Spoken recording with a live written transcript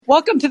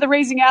Welcome to the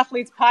Raising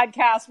Athletes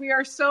podcast. We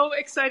are so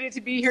excited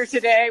to be here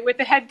today with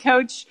the head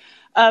coach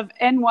of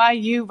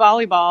NYU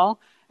Volleyball.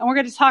 And we're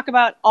going to talk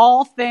about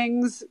all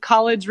things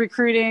college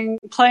recruiting,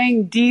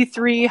 playing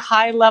D3,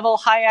 high level,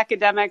 high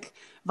academic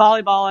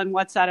volleyball, and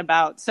what's that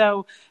about.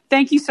 So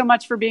thank you so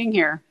much for being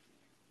here.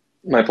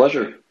 My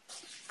pleasure.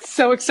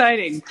 So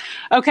exciting.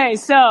 Okay,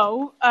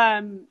 so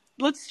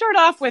let's start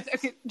off with,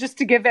 just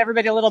to give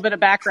everybody a little bit of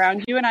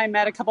background. You and I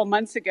met a couple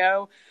months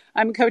ago.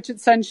 I'm a coach at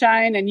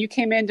Sunshine, and you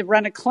came in to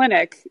run a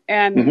clinic,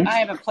 and I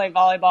haven't played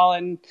volleyball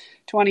in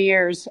 20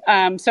 years.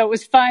 So it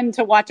was fun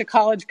to watch a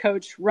college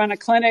coach run a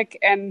clinic,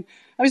 and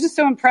I was just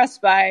so impressed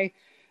by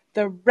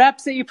the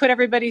reps that you put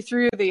everybody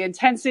through, the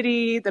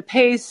intensity, the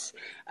pace.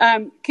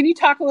 Can you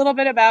talk a little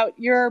bit about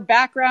your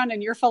background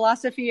and your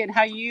philosophy and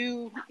how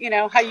you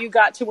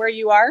got to where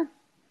you are?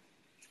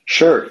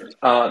 Sure.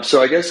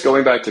 So I guess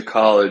going back to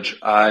college,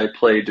 I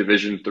played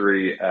Division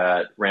III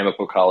at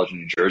Ramapo College in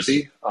New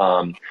Jersey.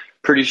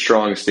 Pretty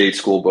strong state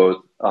school,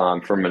 both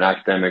from an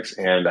academics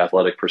and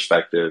athletic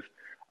perspective.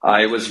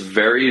 I was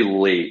very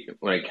late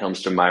when it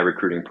comes to my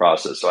recruiting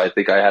process. So I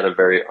think I had a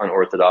very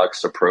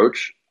unorthodox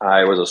approach.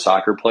 I was a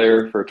soccer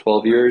player for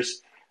 12 years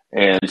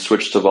and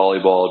switched to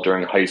volleyball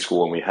during high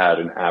school when we had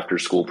an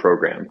after-school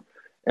program.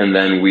 And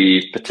then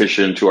we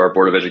petitioned to our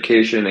Board of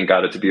Education and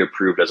got it to be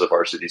approved as a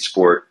varsity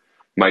sport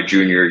my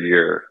junior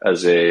year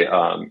as a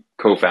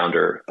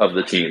co-founder of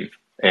the team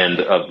and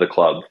of the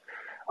club.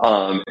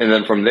 And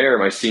then from there,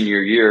 my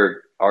senior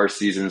year, our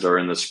seasons are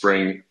in the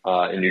spring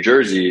in New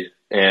Jersey.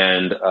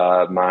 And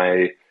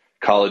my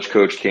college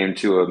coach came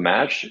to a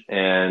match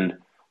and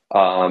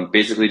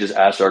basically just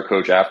asked our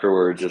coach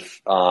afterwards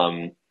if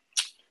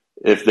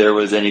there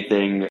was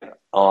anything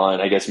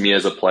on, I guess, me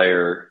as a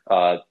player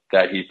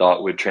that he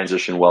thought would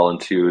transition well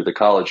into the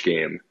college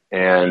game.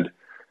 And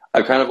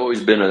I've kind of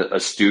always been a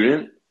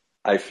student.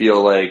 I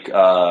feel like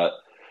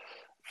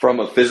from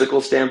a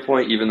physical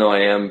standpoint, even though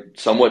I am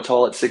somewhat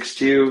tall at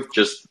 6'2",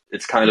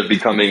 it's kind of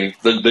becoming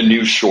the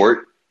new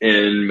short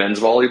in men's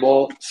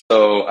volleyball.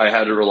 So I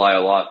had to rely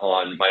a lot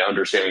on my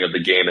understanding of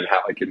the game and how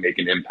I could make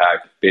an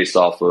impact based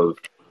off of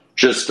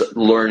just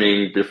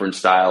learning different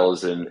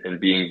styles and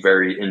being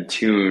very in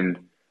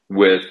tune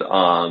with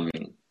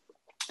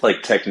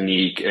like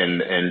technique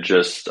and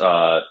just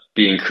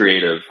being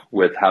creative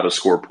with how to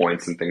score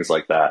points and things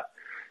like that.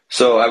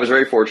 So I was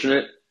very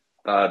fortunate.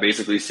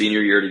 Basically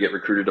senior year to get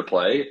recruited to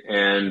play.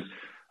 And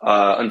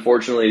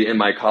unfortunately, in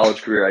my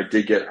college career, I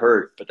did get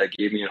hurt, but that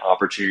gave me an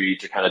opportunity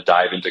to kind of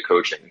dive into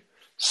coaching.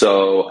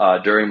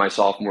 So during my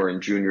sophomore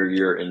and junior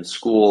year in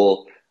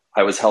school,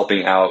 I was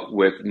helping out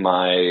with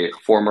my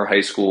former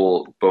high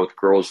school, both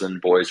girls and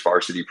boys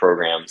varsity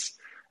programs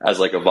as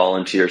like a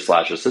volunteer /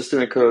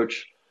 assistant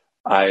coach.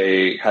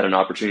 I had an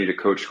opportunity to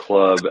coach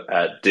club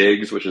at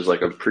Diggs, which is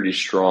like a pretty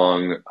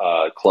strong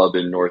club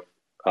in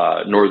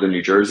northern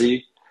New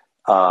Jersey.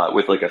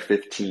 With like a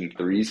 15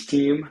 threes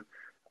team.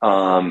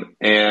 And,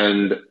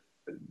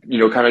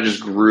 kind of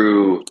just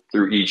grew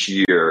through each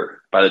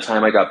year. By the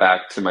time I got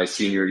back to my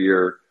senior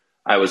year,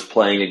 I was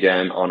playing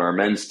again on our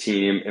men's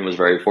team and was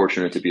very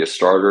fortunate to be a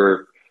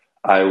starter.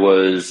 I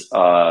was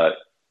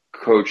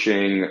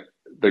coaching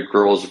the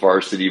girls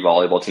varsity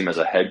volleyball team as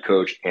a head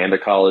coach and a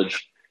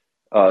college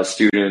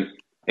student.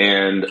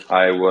 And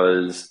I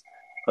was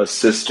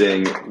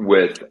assisting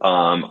with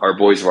our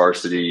boys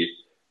varsity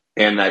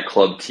and that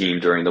club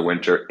team during the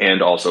winter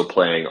and also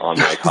playing on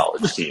my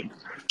college team.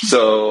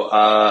 So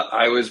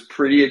I was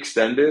pretty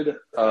extended.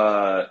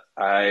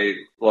 I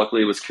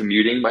luckily was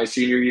commuting my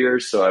senior year,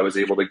 so I was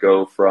able to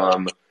go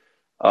from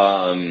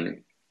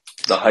the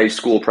high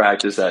school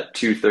practice at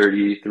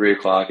 2:30, 3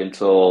 o'clock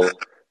until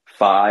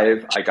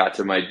 5. I got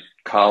to my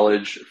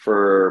college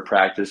for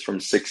practice from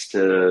 6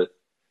 to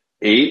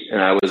 8,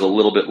 and I was a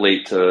little bit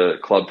late to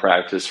club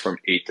practice from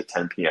 8 to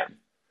 10 p.m.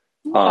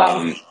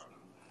 Wow.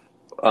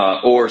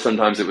 Or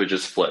sometimes it would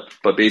just flip.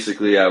 But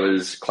basically, I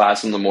was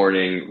class in the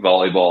morning,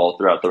 volleyball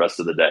throughout the rest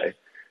of the day.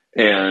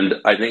 And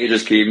I think it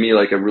just gave me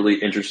like a really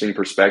interesting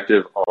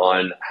perspective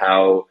on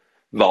how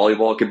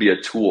volleyball could be a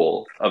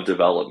tool of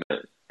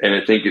development. And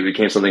I think it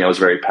became something I was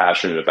very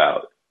passionate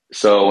about.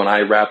 So when I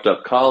wrapped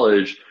up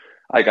college,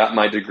 I got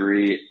my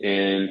degree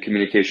in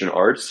communication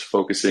arts,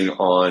 focusing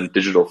on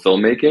digital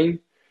filmmaking,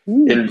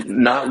 and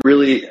not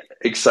really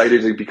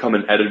excited to become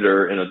an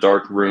editor in a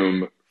dark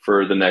room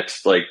for the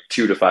next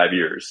 2 to 5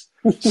 years.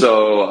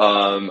 So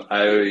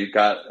I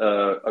got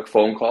a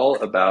phone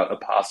call about a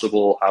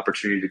possible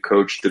opportunity to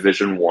coach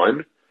Division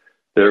I.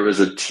 There was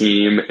a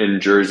team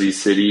in Jersey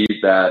City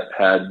that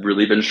had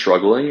really been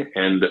struggling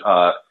and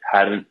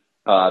hadn't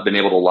been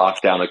able to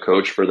lock down a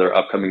coach for their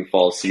upcoming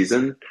fall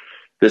season.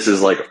 This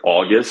is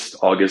August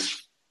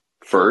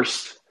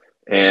 1st,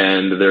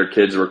 and their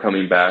kids were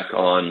coming back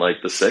on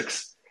the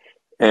 6th.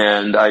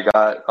 And I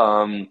got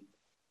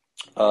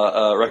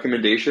a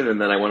recommendation, and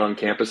then I went on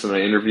campus and I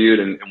interviewed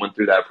and went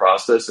through that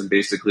process and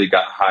basically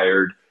got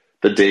hired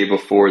the day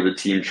before the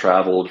team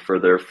traveled for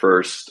their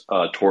first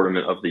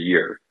tournament of the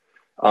year.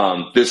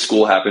 This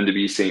school happened to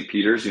be St.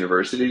 Peter's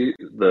University,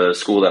 the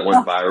school that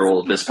went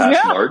viral this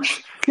past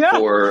March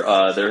for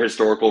their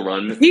historical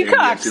run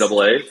Peacocks. in the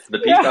NCAA. The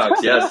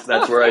Peacocks, yes.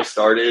 That's where I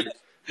started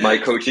my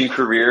coaching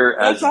career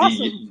as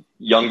the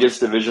youngest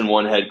Division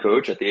I head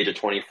coach at the age of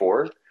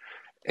 24.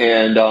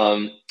 And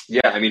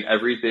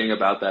everything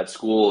about that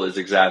school is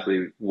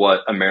exactly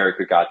what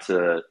America got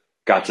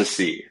to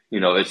see.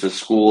 It's a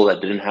school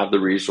that didn't have the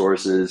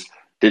resources,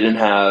 didn't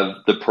have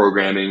the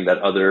programming that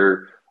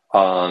other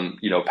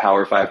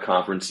Power 5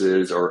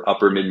 conferences or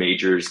upper mid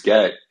majors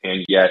get,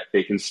 and yet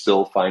they can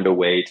still find a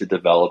way to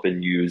develop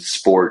and use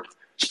sport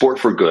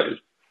for good,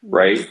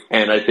 right?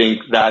 And I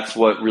think that's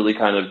what really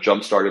kind of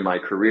jump-started my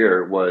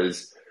career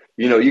was,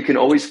 you can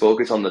always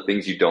focus on the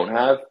things you don't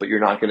have, but you're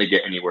not going to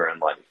get anywhere in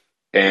life.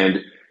 And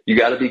you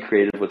got to be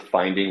creative with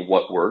finding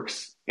what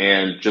works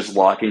and just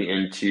locking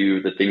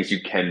into the things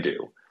you can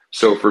do.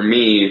 So for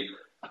me,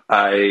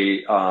 I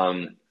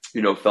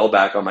fell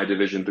back on my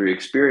Division III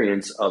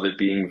experience of it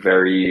being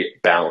very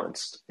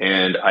balanced.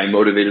 And I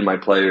motivated my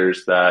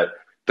players that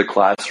the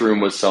classroom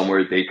was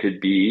somewhere they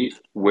could be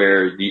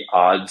where the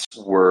odds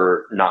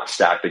were not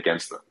stacked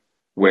against them,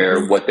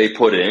 where what they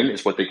put in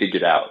is what they could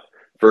get out.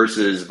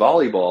 Versus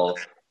volleyball,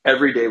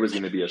 every day was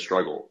going to be a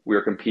struggle. We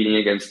were competing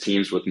against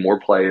teams with more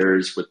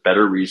players, with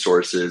better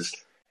resources,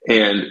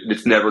 and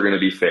it's never going to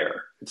be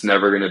fair. It's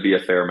never going to be a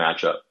fair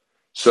matchup.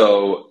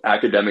 So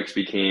academics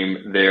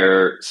became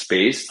their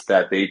space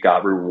that they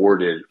got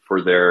rewarded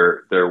for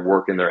their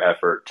work and their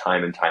effort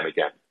time and time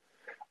again.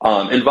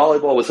 And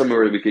volleyball was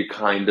somewhere where we could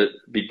kind of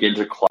begin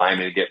to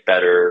climb and get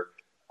better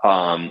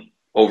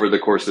over the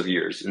course of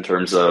years in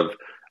terms of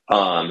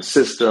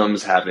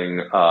systems,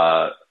 having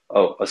a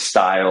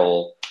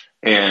style,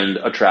 and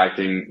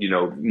attracting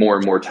more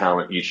and more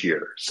talent each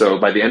year. So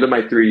by the end of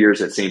my 3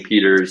 years at St.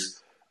 Peter's,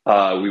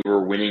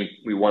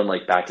 we won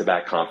like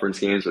back-to-back conference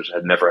games, which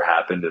had never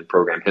happened in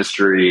program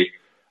history.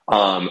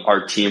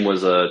 Our team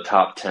was a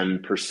top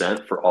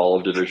 10% for all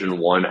of Division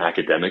I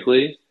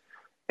academically.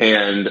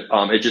 And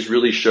it just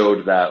really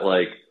showed that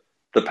like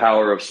the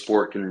power of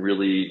sport can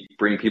really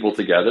bring people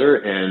together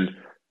and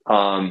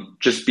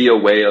just be a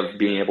way of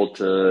being able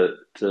to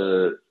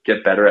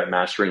get better at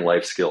mastering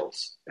life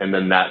skills. And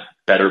then that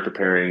better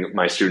preparing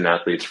my student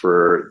athletes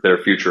for their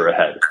future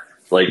ahead.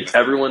 Like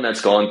everyone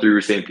that's gone through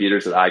St.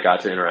 Peter's that I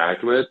got to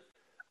interact with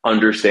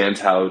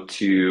understands how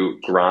to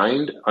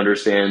grind,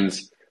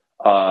 understands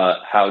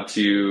how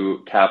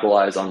to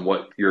capitalize on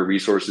what your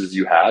resources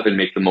you have and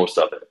make the most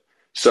of it.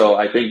 So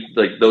I think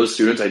like those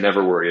students I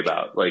never worry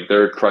about. Like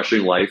they're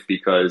crushing life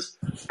because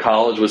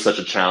college was such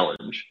a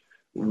challenge.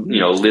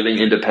 Living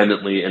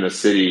independently in a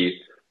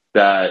city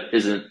that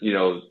isn't,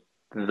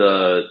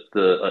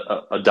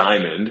 a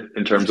diamond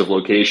in terms of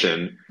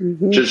location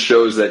just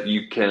shows that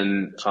you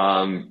can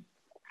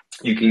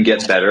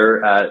get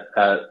better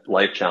at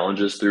life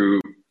challenges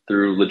through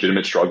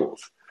legitimate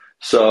struggles.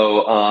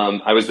 So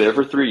I was there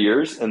for 3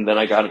 years, and then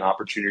I got an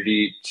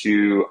opportunity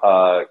to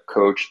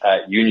coach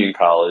at Union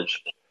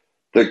College.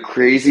 The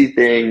crazy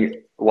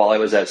thing while I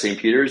was at St.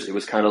 Peter's, it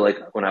was kind of like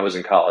when I was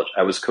in college.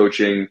 I was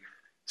coaching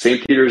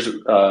St. Peter's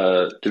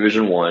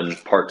Division I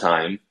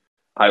part-time.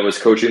 I was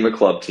coaching the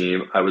club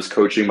team. I was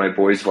coaching my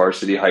boys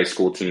varsity high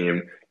school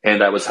team,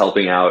 and I was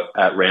helping out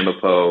at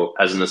Ramapo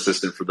as an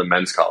assistant for the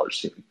men's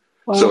college team.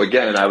 Wow. So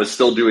again, I was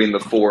still doing the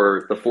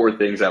four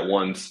things at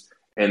once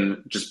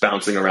and just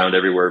bouncing around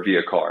everywhere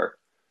via car.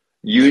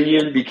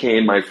 Union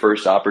became my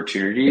first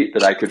opportunity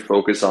that I could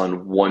focus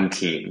on one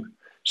team.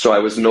 So I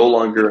was no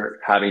longer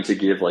having to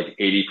give like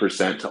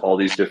 80% to all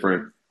these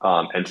different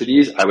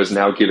entities. I was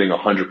now giving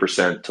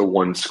 100% to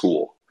one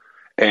school.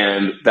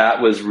 And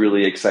that was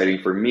really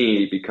exciting for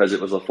me because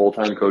it was a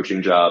full-time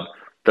coaching job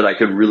that I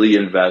could really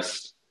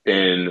invest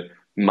in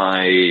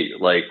my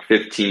like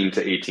 15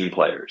 to 18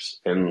 players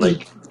and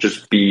like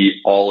just be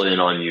all in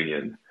on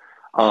Union.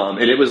 And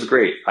it was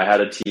great. I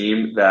had a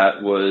team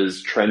that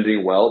was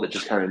trending well that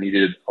just kind of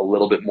needed a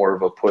little bit more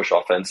of a push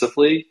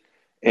offensively.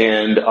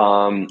 And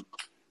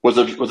was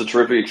a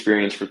terrific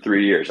experience for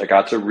 3 years. I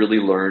got to really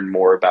learn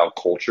more about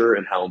culture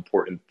and how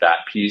important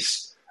that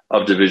piece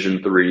of Division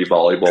III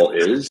volleyball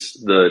is.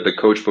 The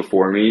coach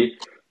before me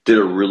did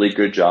a really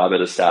good job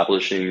at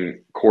establishing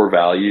core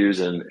values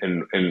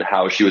and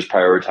how she was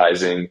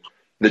prioritizing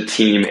the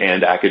team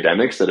and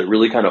academics that it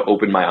really kind of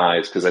opened my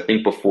eyes. Because I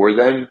think before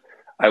then,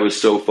 I was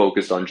so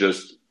focused on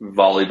just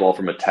volleyball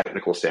from a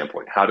technical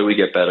standpoint. How do we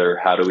get better?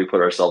 How do we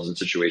put ourselves in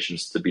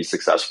situations to be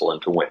successful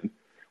and to win?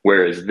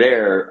 Whereas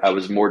there, I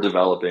was more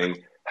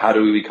developing, how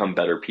do we become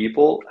better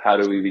people? How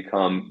do we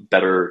become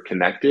better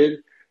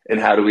connected?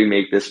 And how do we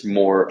make this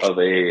more of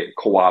a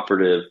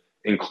cooperative,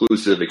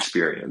 inclusive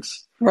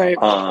experience? Right.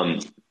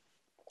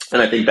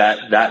 And I think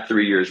that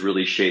 3 years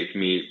really shaped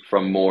me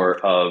from more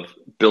of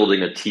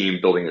building a team,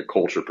 building a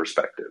culture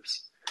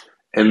perspectives.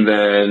 And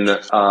then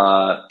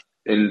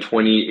in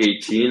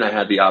 2018, I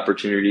had the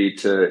opportunity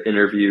to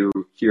interview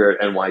here at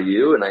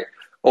NYU, and I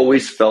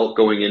always felt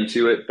going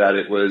into it that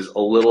it was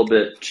a little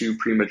bit too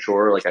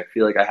premature. Like I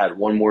feel like I had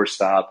one more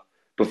stop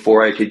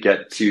before I could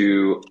get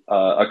to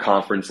a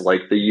conference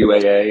like the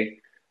UAA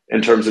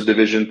in terms of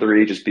Division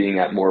III, just being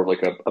at more of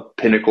like a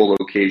pinnacle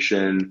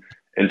location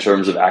in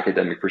terms of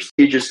academic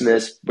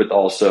prestigiousness, but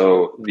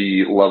also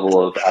the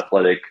level of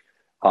athletic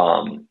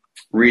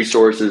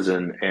resources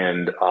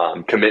and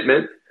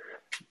commitment.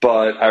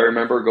 But I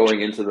remember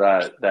going into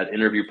that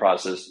interview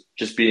process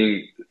just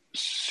being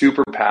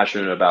super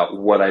passionate about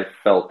what I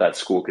felt that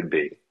school could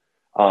be.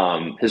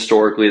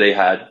 Historically, they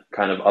had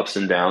kind of ups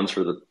and downs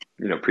for the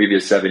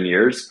previous 7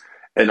 years,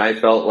 and I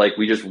felt like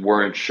we just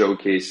weren't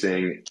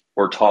showcasing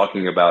or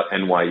talking about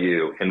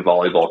NYU and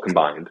volleyball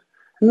combined.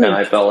 And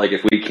I felt like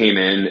if we came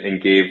in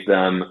and gave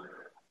them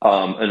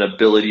an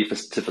ability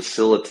to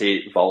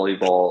facilitate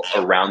volleyball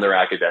around their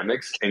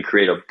academics and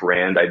create a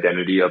brand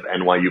identity of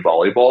NYU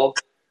volleyball,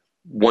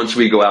 once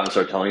we go out and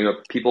start telling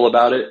people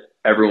about it,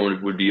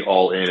 everyone would be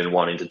all in and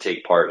wanting to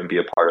take part and be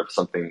a part of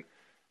something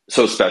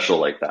so special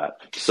like that.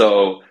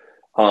 So,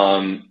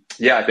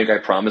 I think I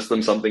promised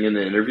them something in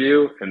the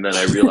interview, and then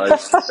I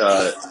realized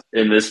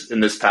in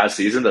this past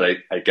season that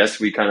I guess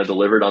we kind of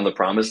delivered on the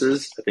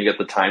promises. I think at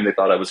the time they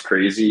thought I was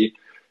crazy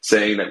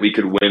saying that we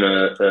could win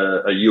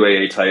a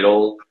UAA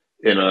title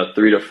in a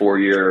 3 to 4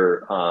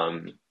 year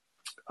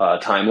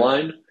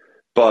timeline.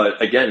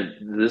 But again,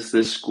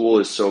 this school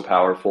is so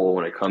powerful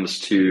when it comes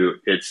to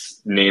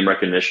its name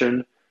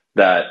recognition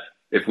that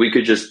if we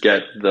could just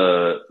get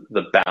the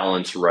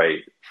balance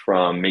right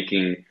from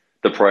making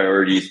the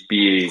priorities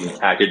being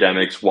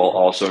academics while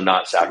also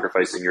not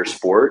sacrificing your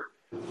sport,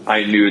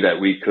 I knew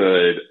that we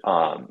could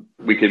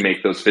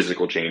make those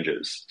physical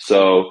changes.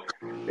 So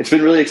it's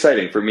been really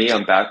exciting for me.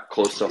 I'm back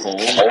close to home.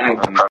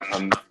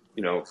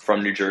 I'm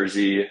from New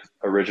Jersey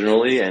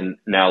originally, and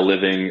now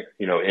living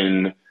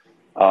in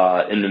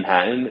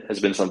Manhattan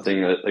has been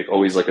something that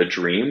always a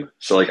dream.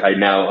 So I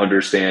now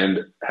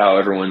understand how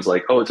everyone's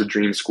like, oh, it's a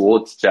dream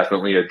school. It's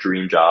definitely a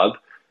dream job.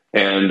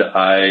 And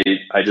I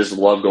just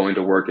love going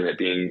to work and it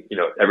being,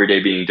 every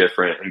day being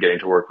different and getting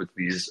to work with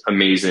these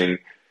amazing,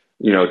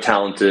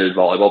 talented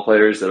volleyball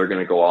players that are going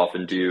to go off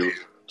and do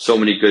so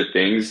many good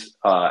things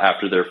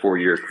after their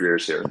 4-year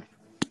careers here.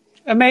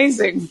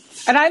 Amazing.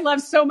 And I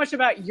love so much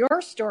about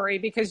your story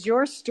because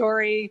your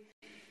story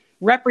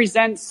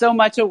represents so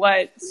much of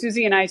what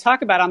Susie and I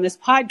talk about on this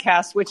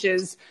podcast, which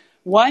is,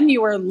 one,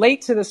 you were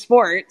late to the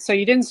sport. So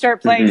you didn't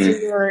start playing until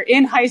you were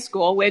in high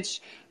school,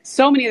 which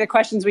so many of the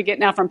questions we get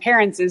now from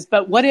parents is,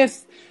 but what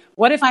if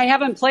I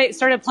haven't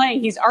started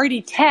playing? He's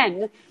already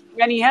 10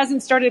 and he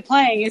hasn't started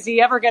playing. Is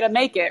he ever going to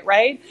make it?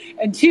 Right.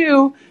 And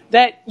two,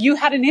 that you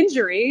had an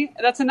injury.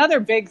 That's another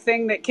big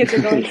thing that kids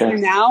are going through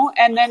now.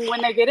 And then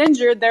when they get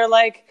injured, they're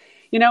like,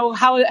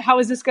 how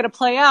is this going to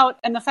play out?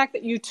 And the fact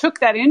that you took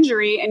that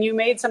injury and you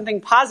made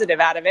something positive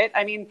out of it.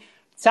 I mean,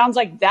 sounds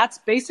like that's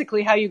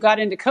basically how you got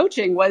into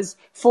coaching, was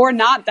for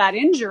not that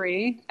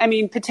injury. I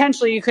mean,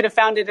 potentially you could have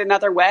found it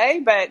another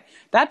way, but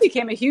that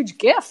became a huge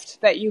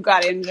gift that you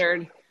got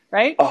injured,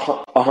 right?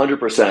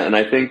 100%. And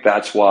I think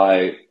that's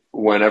why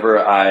whenever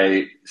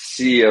I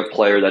see a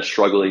player that's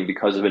struggling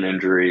because of an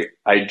injury,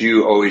 I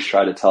do always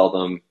try to tell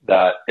them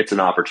that it's an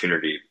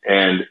opportunity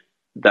and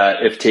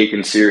that if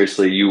taken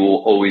seriously, you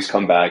will always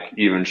come back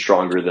even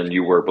stronger than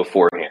you were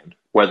beforehand.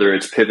 Whether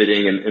it's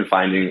pivoting and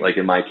finding, like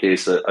in my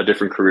case, a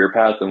different career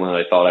path than what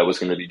I thought I was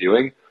going to be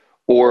doing,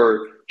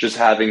 or just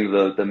having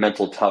the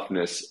mental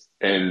toughness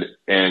and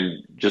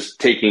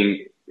just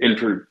taking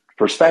in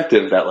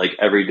perspective that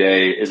every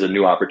day is a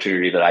new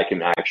opportunity that I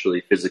can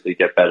actually physically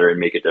get better and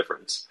make a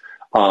difference.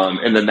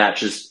 And then that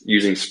just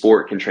using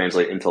sport can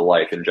translate into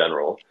life in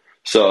general.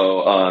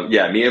 So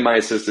me and my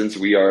assistants,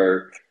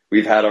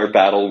 we've had our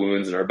battle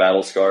wounds and our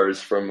battle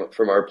scars from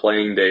our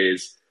playing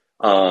days.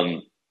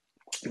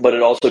 But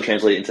it also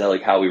translates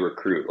into how we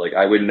recruit.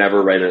 I would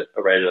never write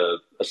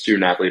a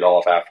student athlete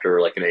off after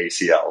an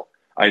ACL.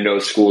 I know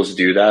schools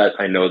do that.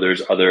 I know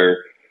there's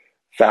other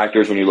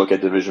factors when you look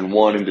at Division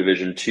I and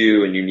Division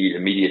II, and you need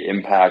immediate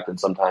impact. And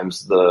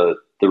sometimes the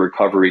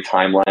recovery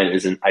timeline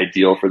isn't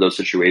ideal for those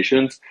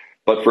situations.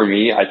 But for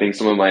me, I think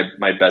some of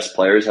my best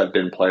players have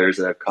been players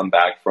that have come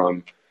back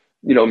from,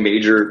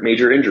 major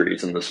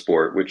injuries in the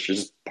sport, which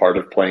is part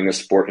of playing a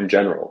sport in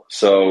general.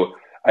 So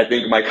I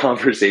think my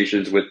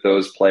conversations with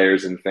those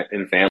players and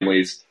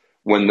families,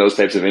 when those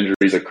types of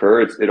injuries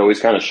occur, it always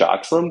kind of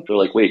shocks them. They're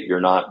like, wait, you're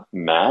not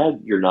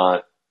mad? You're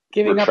not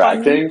giving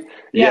retracting? Up on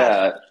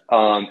yeah.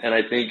 And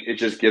I think it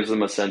just gives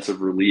them a sense of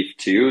relief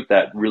too,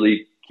 that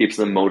really keeps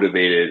them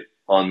motivated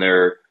on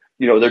their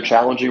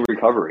challenging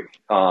recovery.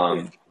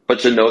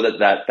 But to know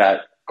that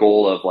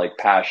goal of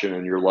passion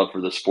and your love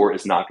for the sport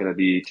is not going to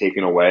be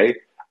taken away,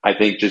 I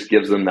think just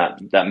gives them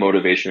that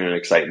motivation and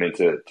excitement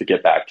to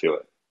get back to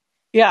it.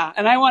 Yeah.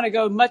 And I want to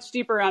go much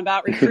deeper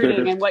about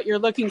recruiting and what you're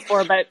looking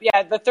for. But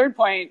yeah, the third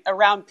point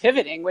around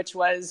pivoting, which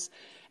was,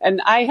 And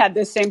I had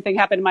this same thing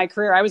happen in my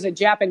career. I was a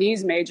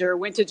Japanese major,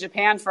 went to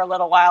Japan for a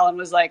little while and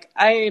was like,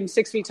 I am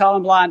 6 feet tall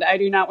and blonde. I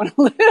do not want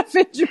to live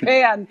in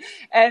Japan.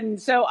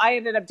 And so I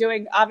ended up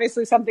doing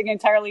obviously something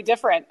entirely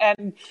different.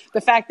 And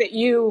the fact that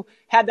you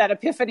had that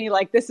epiphany,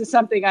 like, this is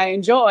something I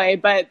enjoy,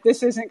 but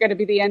this isn't going to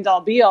be the end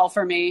all be all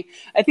for me.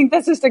 I think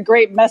that's just a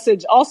great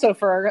message also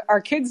for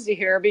our kids to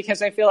hear,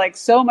 because I feel like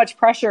so much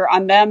pressure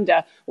on them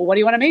to, well, what do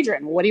you want to major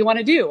in? What do you want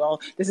to do?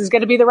 Well, this is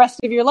going to be the rest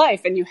of your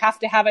life and you have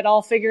to have it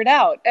all figured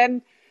out.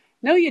 And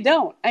no, you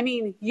don't. I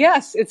mean,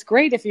 yes, it's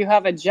great if you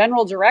have a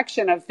general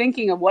direction of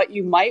thinking of what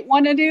you might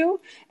want to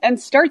do and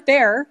start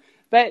there,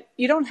 but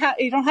you don't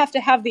have to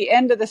have the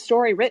end of the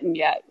story written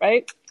yet,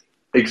 right?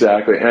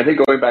 Exactly. And I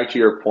think going back to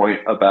your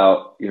point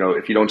about,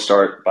 if you don't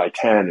start by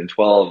 10 and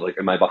 12, like,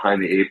 am I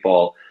behind the eight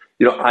ball?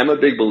 I'm a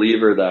big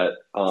believer that,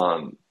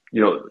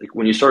 like,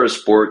 when you start a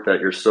sport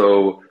that you're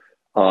so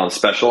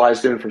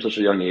specialized in from such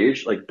a young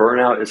age, like,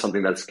 burnout is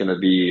something that's going to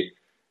be,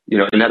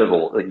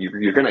 inevitable. Like,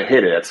 you're going to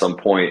hit it at some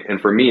point. And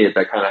for me,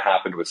 that kind of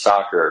happened with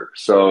soccer.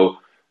 So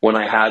when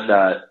I had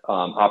that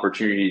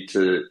opportunity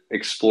to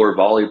explore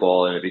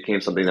volleyball, and it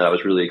became something that I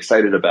was really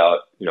excited about,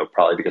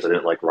 probably because I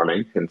didn't like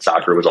running and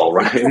soccer was all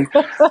running,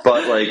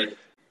 but like,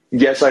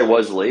 yes, I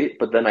was late,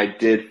 but then I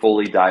did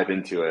fully dive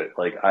into it.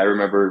 Like, I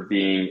remember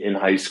being in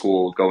high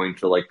school, going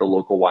to like the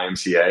local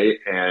YMCA,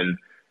 and,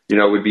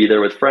 we'd be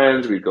there with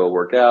friends, we'd go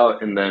work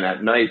out. And then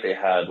at night they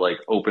had like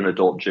open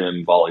adult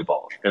gym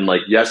volleyball. And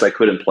like, yes, I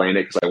couldn't play in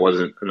it because I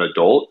wasn't an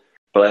adult,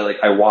 but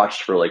I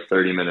watched for like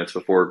 30 minutes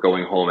before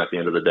going home at the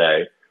end of the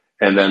day.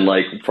 And then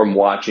like from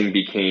watching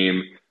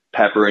became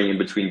peppering in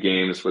between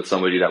games with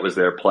somebody that was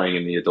there playing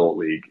in the adult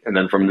league. And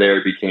then from there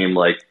it became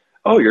like,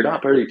 oh, you're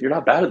not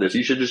bad at this.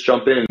 You should just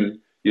jump in.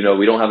 We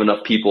don't have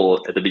enough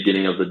people at the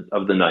beginning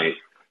of the night.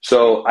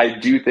 So I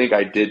do think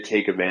I did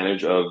take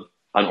advantage of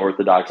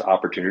unorthodox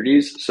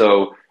opportunities.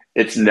 So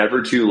it's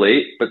never too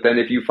late. But then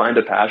if you find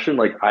a passion,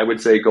 like, I would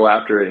say go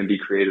after it and be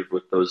creative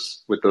with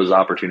those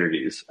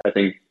opportunities. I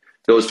think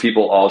those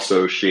people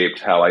also shaped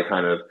how I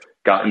kind of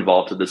got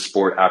involved in this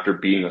sport after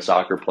being a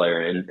soccer player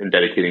and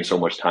dedicating so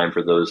much time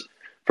for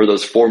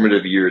those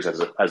formative years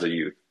as a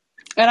youth.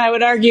 And I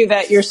would argue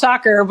that your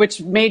soccer,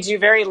 which made you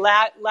very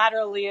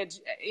laterally,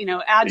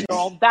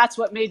 agile, that's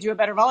what made you a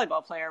better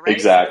volleyball player, right?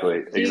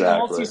 Exactly. Being a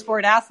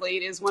multi-sport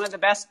athlete is one of the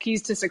best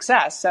keys to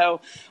success. So,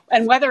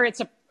 and whether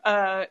it's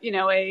a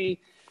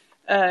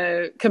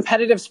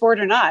competitive sport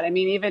or not, I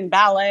mean, even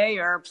ballet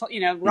or,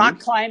 rock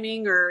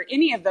climbing or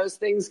any of those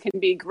things can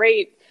be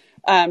great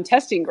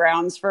testing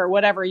grounds for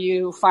whatever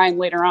you find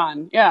later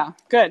on. Yeah,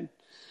 good.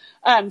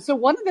 So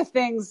one of the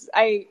things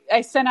I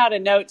sent out a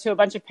note to a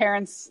bunch of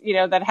parents,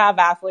 that have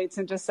athletes,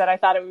 and just said I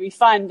thought it would be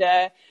fun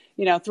to,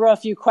 throw a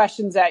few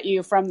questions at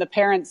you from the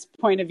parents'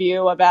 point of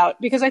view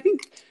because I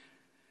think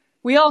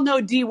we all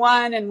know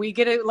D1 and we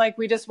get it, like,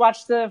 we just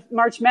watched the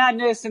March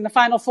Madness and the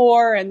Final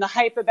Four and the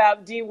hype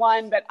about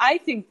D1. But I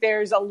think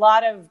there's a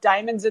lot of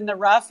diamonds in the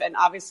rough, and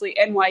obviously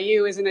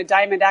NYU isn't a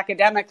diamond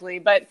academically,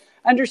 but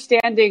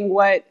understanding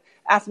what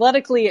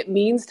athletically it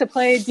means to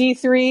play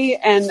D3,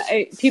 and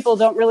people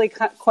don't really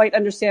quite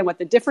understand what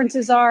the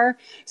differences are.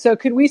 So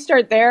could we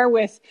start there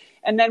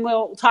and then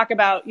we'll talk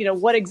about,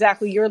 what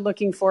exactly you're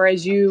looking for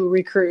as you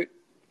recruit?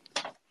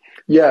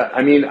 Yeah,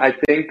 I mean, I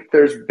think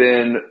there's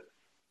been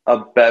a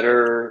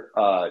better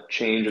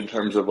change in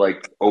terms of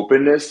like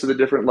openness to the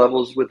different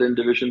levels within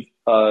Division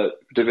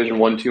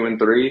 1, 2, and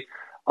 3.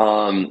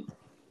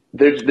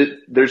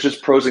 There's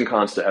just pros and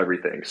cons to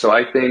everything. So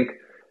I think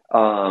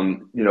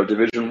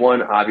Division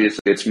 1,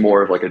 obviously it's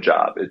more of like a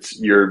job. It's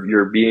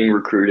you're being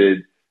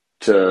recruited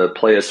to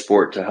play a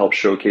sport to help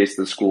showcase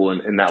the school,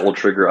 and that will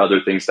trigger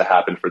other things to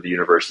happen for the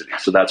university.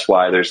 So that's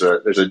why there's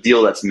a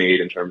deal that's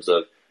made in terms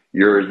of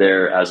you're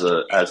there as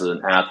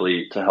an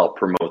athlete to help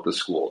promote the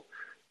school.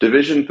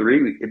 Division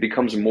 3, it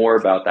becomes more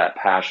about that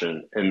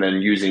passion, and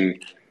then using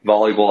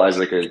volleyball as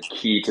like a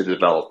key to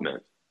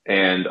development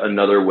and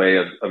another way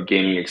of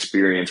gaining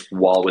experience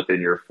while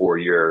within your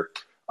 4-year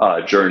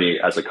journey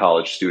as a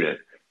college student.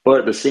 But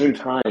at the same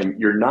time,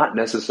 you're not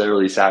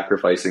necessarily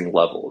sacrificing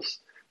levels.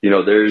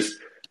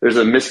 There's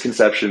a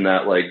misconception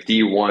that like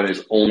D1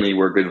 is only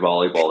where good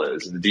volleyball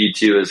is, and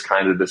D2 is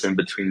kind of this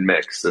in-between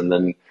mix, and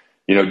then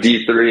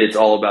D3, it's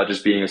all about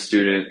just being a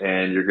student,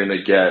 and you're going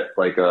to get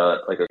like a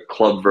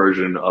club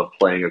version of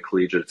playing a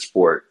collegiate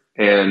sport.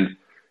 And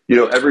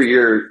every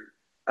year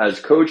as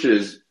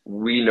coaches,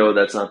 we know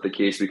that's not the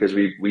case because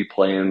we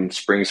play in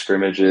spring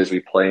scrimmages,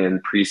 we play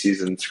in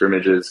preseason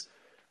scrimmages.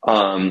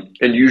 And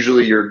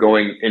usually you're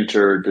going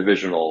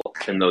interdivisional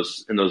in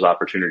those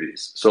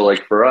opportunities. So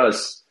like for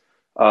us,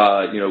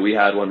 we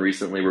had one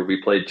recently where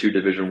we played 2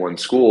 Division 1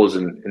 schools,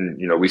 and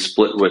we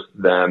split with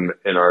them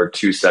in our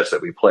 2 sets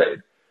that we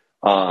played.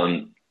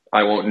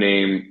 I won't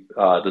name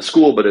the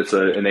school, but it's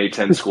an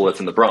A10 school that's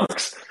in the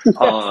Bronx.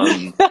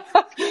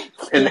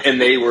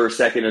 And they were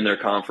second in their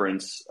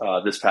conference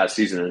this past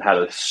season and had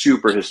a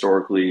super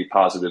historically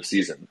positive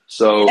season.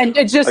 So, and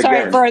just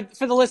again, sorry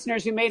for the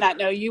listeners who may not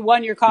know, you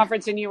won your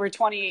conference and you were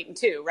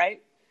 28-2,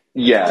 right?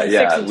 Yeah, And six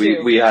yeah. and We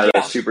two. we had a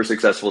Yeah. super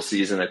successful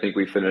season. I think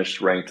we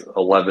finished ranked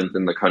 11th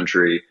in the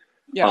country.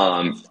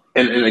 Yeah.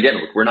 And again,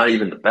 look, we're not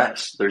even the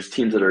best. There's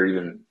teams that are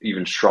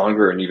even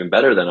stronger and even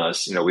better than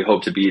us. We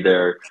hope to be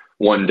there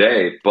one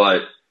day,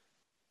 but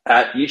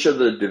at each of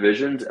the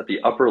divisions at the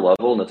upper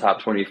level in the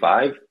top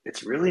 25,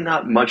 it's really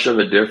not much of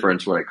a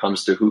difference when it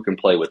comes to who can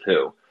play with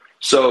who.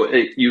 So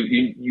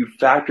you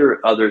factor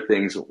other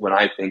things when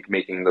I think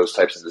making those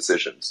types of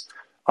decisions.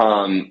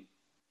 Um,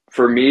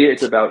 for me,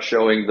 it's about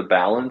showing the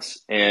balance,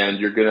 and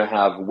you're going to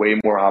have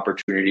way more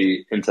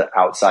opportunity into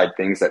outside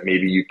things that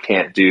maybe you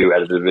can't do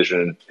at a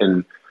Division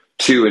in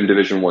two and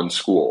Division One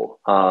school.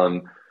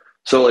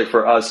 So, like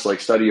for us, like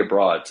study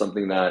abroad,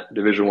 something that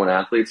Division One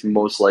athletes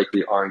most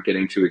likely aren't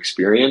getting to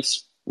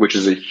experience, which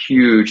is a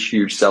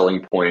huge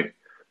selling point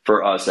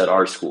for us at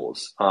our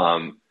schools.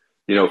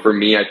 For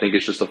me, I think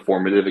it's just a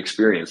formative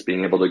experience.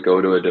 Being able to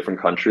go to a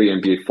different country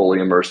and be fully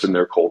immersed in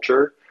their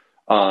culture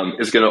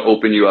is going to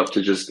open you up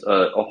to just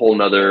a whole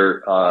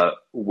nother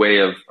way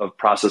of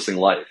processing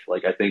life.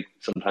 Like I think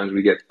sometimes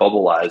we get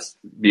bubbleized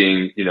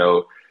being,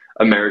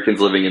 Americans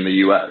living in the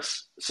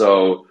U.S.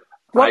 So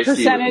What I see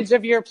percentage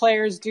of your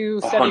players do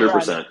study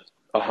abroad? 100%,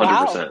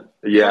 Wow. 100%.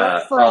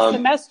 Yeah. For a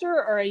semester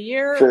or a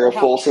year For or a how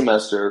full long?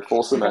 semester,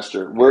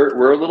 Okay.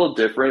 we're a little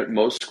different.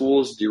 Most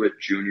schools do it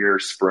junior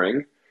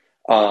spring,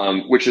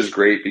 which is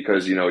great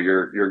because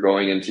you're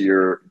going into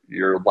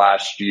your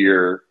last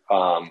year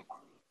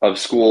of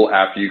school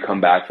after you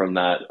come back from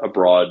that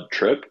abroad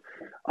trip.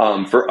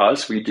 For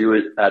us, we do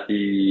it at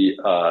the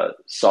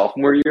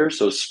sophomore year,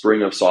 so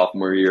spring of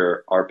sophomore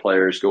year, our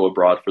players go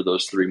abroad for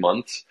those 3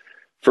 months.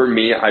 For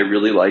me, I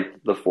really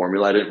liked the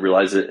formula. I didn't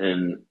realize it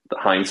in the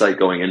hindsight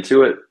going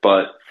into it,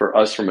 but for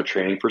us, from a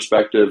training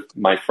perspective,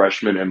 my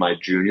freshmen and my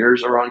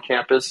juniors are on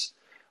campus.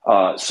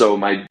 So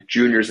my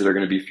juniors that are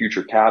going to be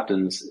future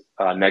captains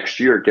next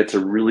year get to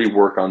really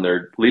work on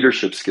their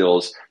leadership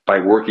skills by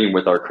working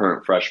with our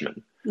current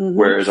freshmen. Mm-hmm.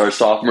 Whereas our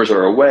sophomores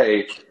are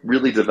away,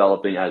 really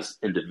developing as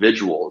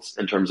individuals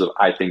in terms of,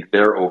 I think,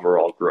 their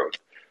overall growth.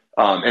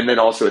 And then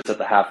also it's at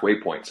the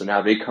halfway point. So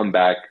now they come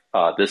back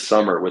this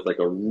summer with like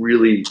a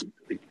really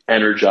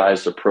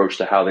energized approach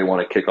to how they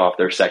want to kick off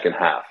their second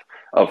half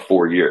of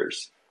 4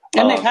 years.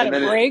 And they've had And a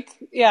then break.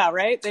 Yeah,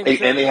 right? and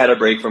they had a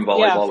break from Yeah.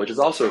 volleyball, which is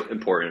also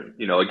important.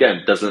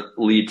 Again, doesn't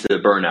lead to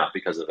burnout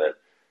because of it.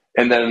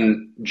 And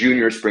then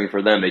junior spring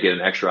for them, they get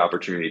an extra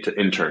opportunity to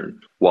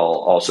intern while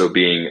also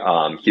being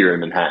here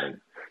in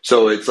Manhattan.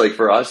 So it's like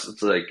for us,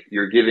 it's like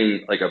you're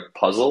giving like a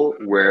puzzle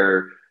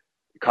where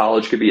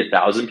college could be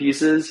 1,000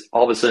 pieces.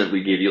 All of a sudden,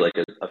 we give you like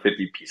a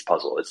 50-piece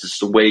puzzle. It's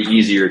just way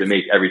easier to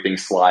make everything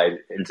slide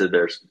into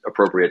their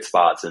appropriate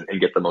spots and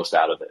get the most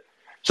out of it.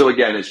 So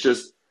again, it's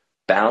just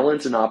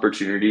balance and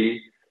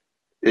opportunity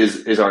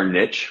is our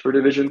niche for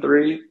Division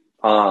Three,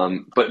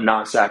 but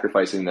not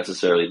sacrificing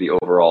necessarily the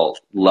overall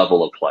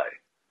level of play.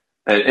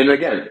 And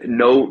again,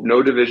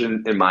 no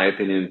division, in my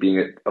opinion,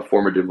 being a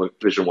former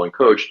Division One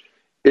coach,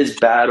 is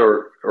bad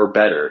or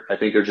better. I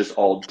think they're just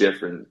all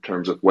different in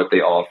terms of what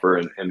they offer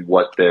and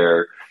what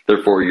their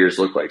 4 years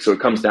look like. So it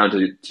comes down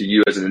to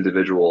you as an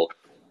individual,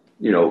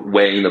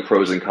 weighing the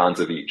pros and cons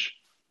of each.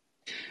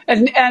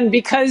 And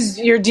because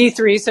you're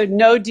D3, so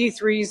no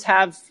D3s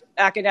have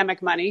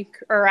academic money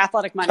or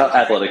athletic money.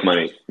 Athletic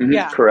money. Mm-hmm.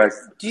 Yeah. Correct.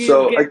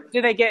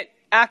 Do they get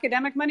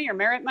academic money or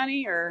merit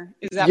money, or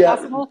is that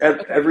possible?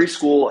 Every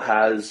school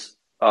has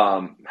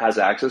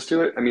access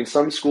to it. I mean,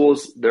 some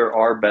schools, there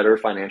are better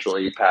financial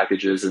aid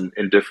packages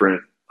in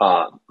different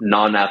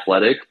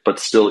non-athletic, but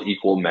still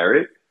equal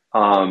merit.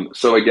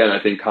 So again,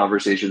 I think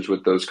conversations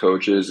with those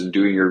coaches and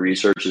doing your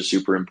research is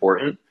super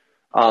important.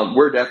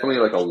 We're definitely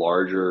like a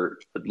larger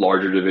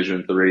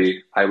Division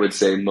Three. I would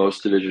say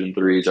most Division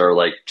Threes are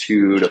like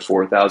 2,000 to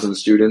 4,000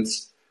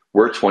 students.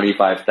 We're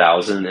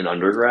 25,000 in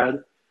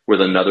undergrad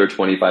with another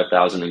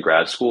 25,000 in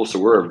grad school. So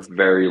we're a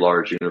very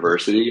large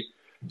university.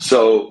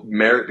 So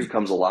merit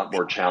becomes a lot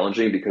more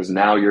challenging because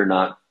now you're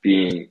not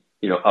being,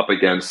 up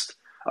against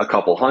a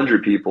couple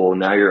hundred people.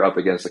 Now you're up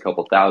against a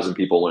couple thousand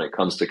people when it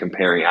comes to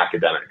comparing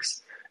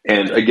academics.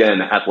 And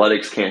again,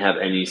 athletics can't have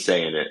any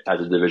say in it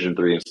as a Division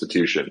Three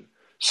institution.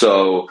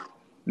 So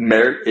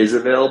merit is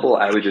available.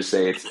 I would just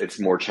say it's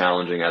more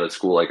challenging at a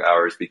school like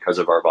ours because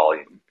of our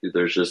volume.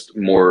 There's just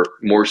more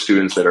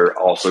students that are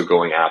also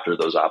going after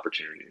those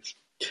opportunities.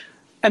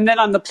 And then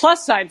on the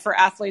plus side for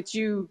athletes,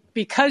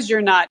 because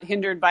you're not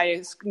hindered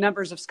by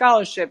numbers of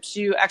scholarships,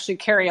 you actually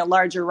carry a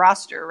larger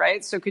roster,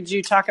 right? So could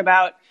you talk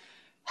about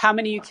how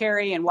many you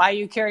carry and why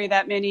you carry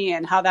that many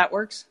and how that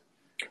works?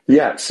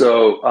 Yeah,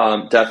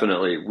 so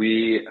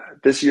definitely.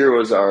 This year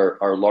was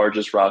our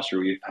largest roster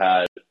we've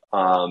had.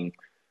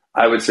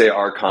 I would say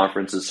our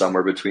conference is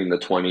somewhere between the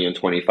 20 and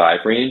 25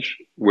 range,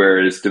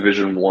 whereas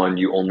Division One,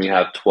 you only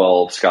have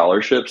 12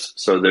 scholarships.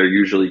 So they're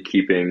usually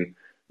keeping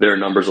their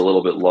numbers a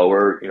little bit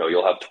lower.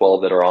 You'll have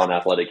 12 that are on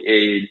athletic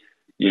aid.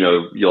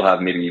 You'll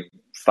have maybe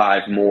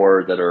 5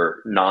 more that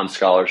are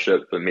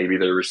non-scholarship, but maybe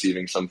they're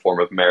receiving some form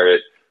of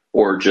merit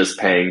or just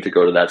paying to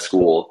go to that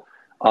school.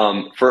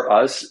 For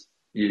us,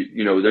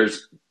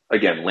 there's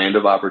again, land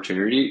of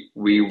opportunity.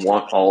 We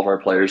want all of our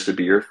players to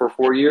be here for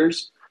 4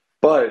 years,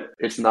 but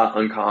it's not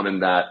uncommon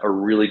that a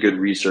really good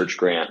research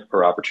grant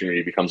or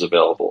opportunity becomes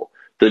available.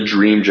 The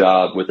dream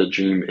job with a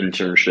dream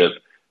internship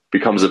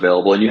becomes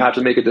available, and you have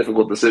to make a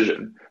difficult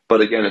decision.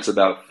 But again, it's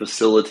about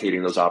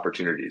facilitating those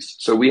opportunities.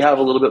 So we have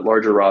a little bit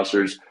larger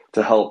rosters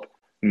to help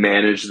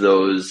manage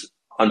those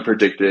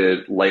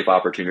unpredicted life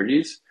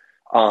opportunities.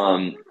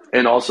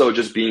 And also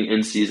just being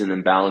in season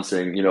and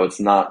balancing, it's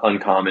not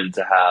uncommon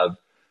to have,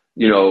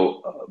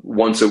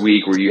 once a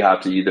week where you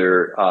have to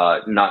either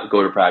not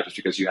go to practice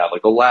because you have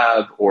like a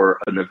lab or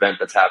an event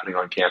that's happening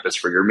on campus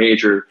for your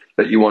major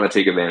that you want to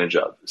take advantage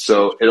of.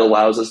 So it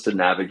allows us to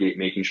navigate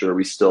making sure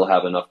we still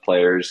have enough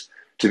players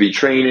to be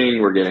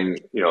training. We're getting,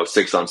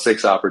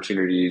 6-on-6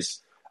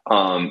 opportunities.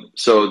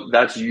 So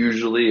that's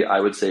usually, I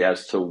would say,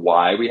 as to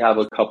why we have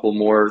a couple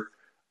more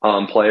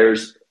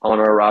players on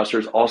our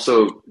rosters.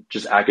 Also,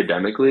 just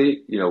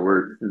academically,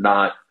 we're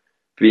not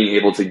being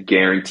able to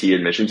guarantee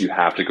admissions. You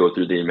have to go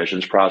through the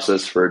admissions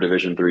process for a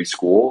Division III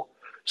school.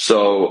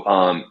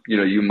 So,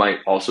 you might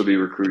also be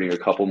recruiting a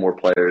couple more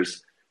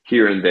players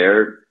here and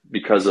there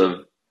because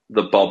of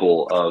the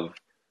bubble of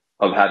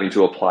having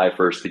to apply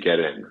first to get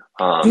in.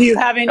 Do you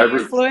have any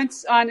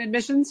influence on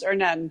admissions or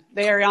none?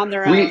 They are on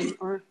their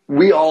own?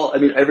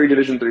 Every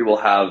Division III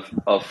will have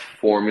a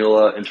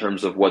formula in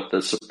terms of what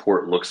the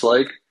support looks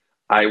like.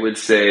 I would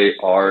say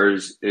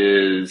ours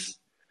is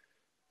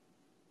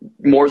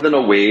more than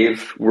a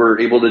wave. We're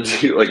able to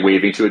do like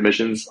waving to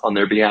admissions on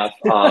their behalf.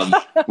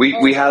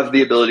 We have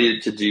the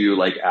ability to do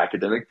like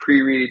academic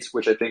pre-reads,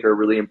 which I think are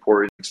really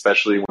important,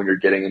 especially when you're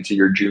getting into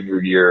your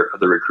junior year of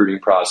the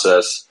recruiting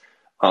process,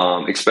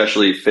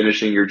 especially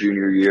finishing your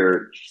junior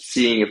year,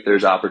 seeing if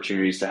there's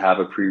opportunities to have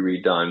a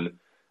pre-read done.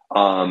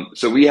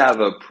 So we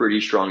have a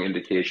pretty strong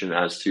indication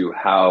as to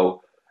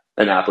how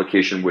an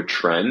application would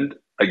trend.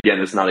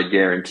 Again, it's not a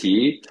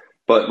guarantee,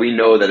 but we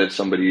know that if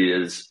somebody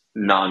is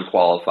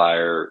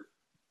non-qualifier,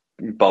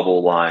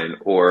 bubble line,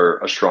 or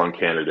a strong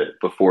candidate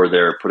before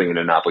they're putting in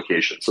an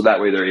application. So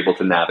that way they're able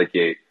to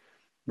navigate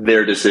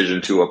their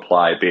decision to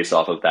apply based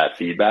off of that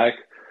feedback.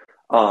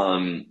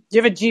 Do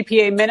you have a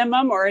GPA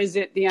minimum, or is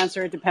it the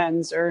answer it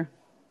depends? Or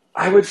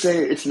I would say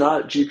it's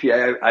not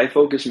GPA. I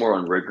focus more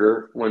on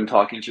rigor when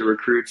talking to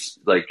recruits,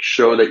 like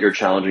show that you're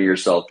challenging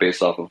yourself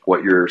based off of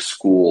what your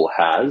school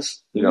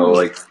has.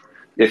 Like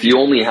if you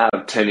only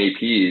have 10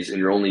 APs and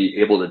you're only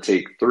able to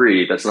take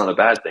 3, that's not a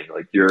bad thing.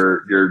 Like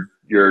you're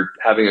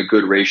having a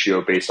good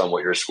ratio based on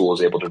what your school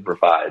is able to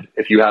provide.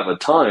 If you have a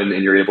ton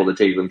and you're able to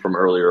take them from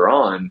earlier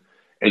on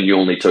and you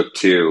only took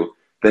 2,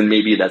 then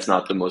maybe that's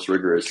not the most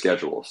rigorous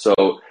schedule. So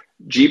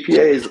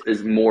GPA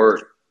is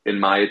more, in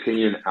my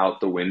opinion, out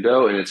the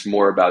window, and it's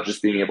more about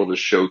just being able to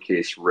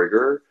showcase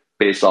rigor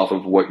based off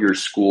of what your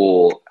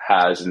school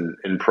has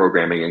in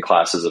programming and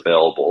classes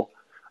available.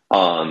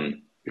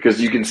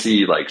 Because you can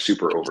see like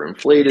super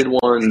overinflated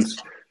ones.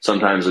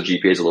 Sometimes the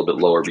GPA is a little bit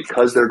lower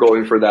because they're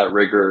going for that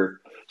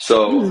rigor.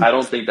 So I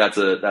don't think that's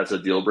a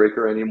deal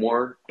breaker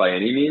anymore by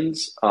any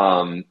means.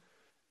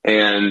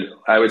 And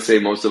I would say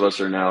most of us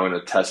are now in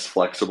a test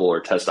flexible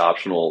or test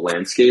optional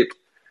landscape.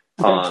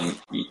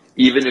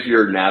 Even if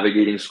you're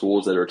navigating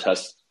schools that are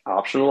test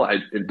optional,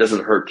 it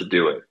doesn't hurt to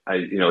do it.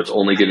 It's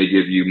only going to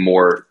give you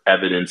more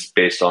evidence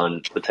based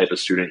on the type of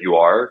student you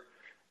are,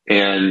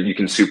 and you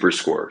can super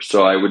score.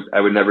 So I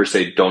would never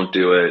say don't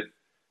do it.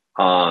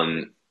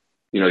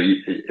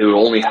 It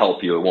will only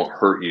help you. It won't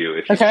hurt you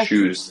if you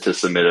choose to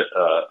submit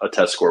a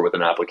test score with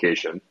an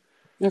application.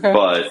 Okay,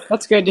 but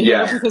that's good to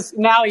hear, because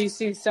now you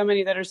see so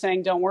many that are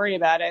saying don't worry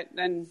about it,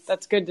 and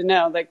that's good to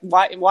know. Like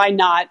why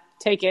not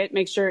take it?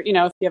 Make sure if you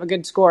have a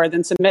good score,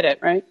 then submit it,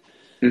 right?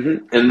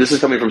 Mm-hmm. And this is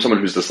coming from someone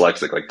who's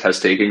dyslexic. Like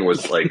test taking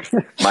was like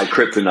my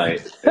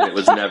kryptonite, and it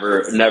was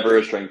never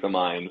a strength of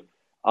mine.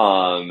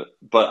 But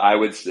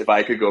if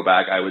I could go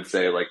back, I would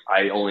say like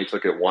I only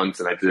took it once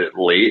and I did it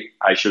late.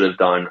 I should have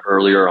done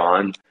earlier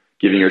on,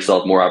 giving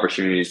yourself more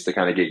opportunities to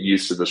kind of get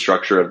used to the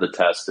structure of the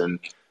test and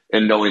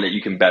knowing that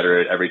you can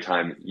better it every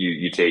time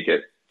you take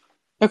it.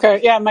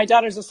 Okay. Yeah. My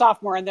daughter's a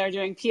sophomore and they're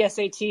doing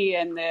PSAT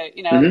and the,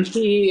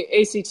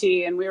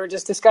 PACT. And we were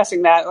just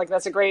discussing that. Like,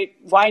 that's a great,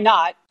 why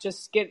not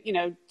just get,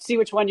 see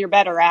which one you're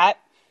better at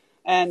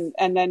and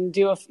then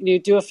do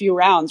a few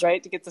rounds,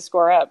 right, to get the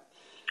score up.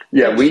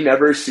 Yeah. We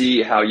never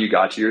see how you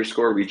got to your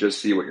score. We just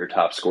see what your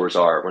top scores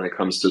are when it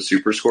comes to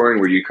super scoring,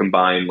 where you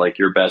combine like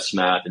your best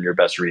math and your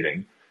best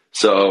reading.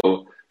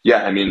 So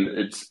yeah,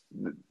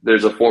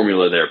 there's a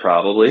formula there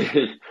probably,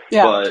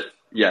 but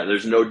yeah,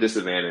 there's no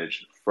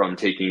disadvantage from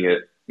taking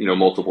it,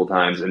 multiple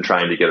times and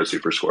trying to get a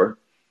super score.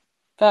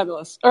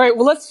 Fabulous. All right.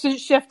 Well, let's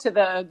shift to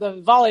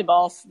the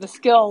volleyball, the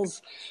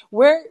skills.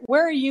 Where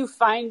are you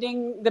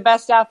finding the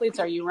best athletes?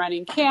 Are you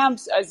running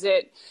camps? Is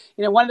it,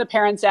 one of the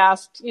parents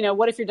asked,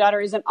 what if your daughter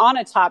isn't on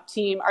a top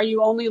team? Are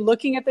you only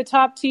looking at the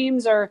top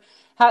teams, or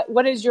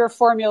what is your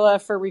formula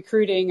for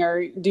recruiting?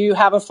 Or do you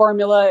have a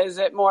formula? Is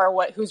it more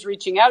who's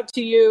reaching out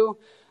to you?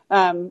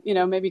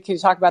 Maybe can you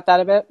talk about that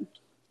a bit?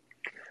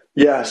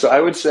 Yeah. So I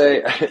would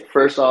say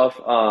first off,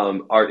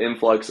 our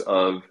influx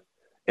of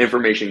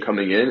information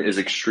coming in is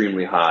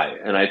extremely high.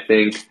 And I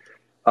think,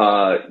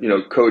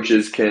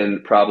 coaches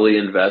can probably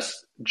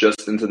invest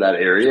just into that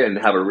area and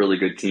have a really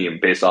good team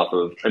based off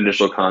of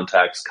initial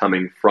contacts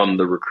coming from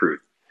the recruit.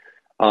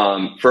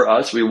 For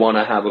us, we want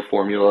to have a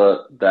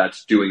formula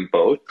that's doing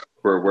both,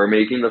 where we're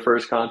making the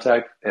first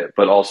contact,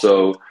 but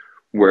also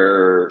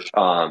we're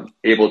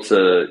able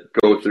to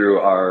go through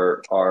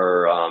our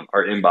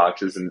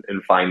inboxes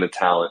and find the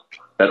talent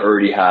that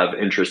already have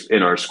interest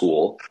in our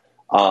school.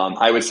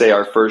 I would say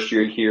our first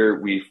year here,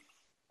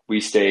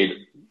 we stayed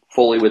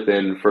fully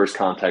within first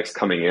contacts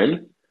coming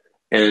in.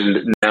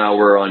 And now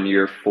we're on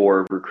year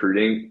 4 of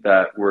recruiting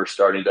that we're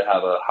starting to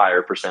have a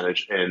higher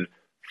percentage in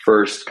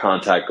first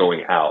contact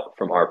going out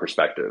from our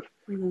perspective.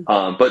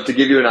 Mm-hmm. But to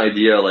give you an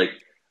idea, like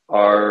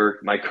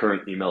my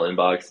current email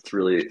inbox, it's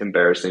really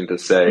embarrassing to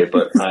say,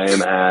 but I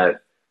am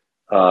at,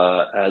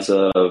 as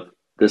of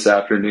this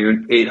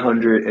afternoon,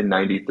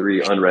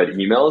 893 unread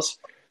emails.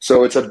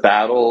 So it's a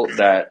battle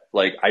that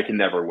like I can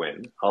never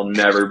win. I'll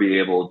never be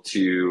able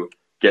to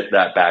get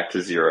that back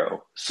to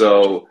 0.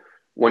 So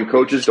when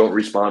coaches don't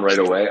respond right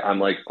away, I'm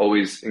like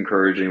always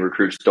encouraging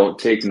recruits, don't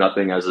take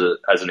nothing as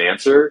an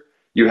answer.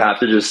 You have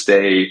to just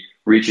stay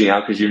reaching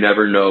out, because you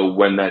never know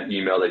when that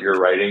email that you're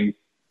writing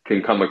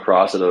can come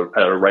across at a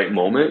right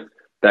moment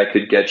that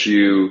could get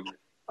you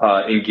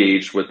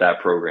engaged with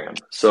that program.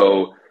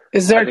 So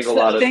is there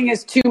a thing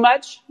is too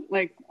much?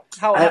 Like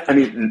how? I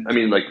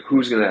mean, like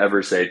who's going to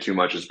ever say too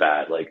much is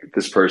bad? Like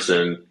this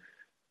person,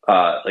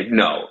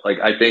 no. Like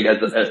I think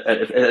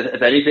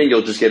if anything,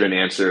 you'll just get an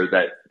answer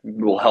that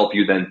will help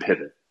you then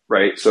pivot,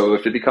 right? So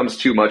if it becomes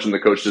too much and the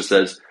coach just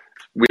says,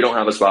 we don't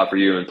have a spot for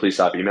you and please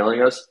stop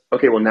emailing us.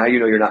 Okay, well now you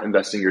know you're not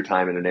investing your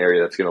time in an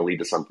area that's going to lead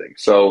to something.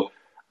 So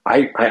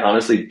I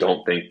honestly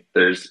don't think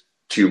there's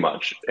too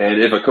much.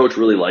 And if a coach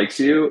really likes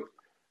you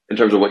in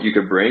terms of what you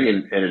could bring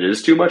and it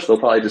is too much, they'll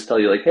probably just tell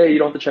you like, hey, you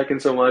don't have to check in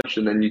so much,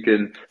 and then you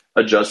can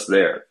adjust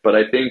there. But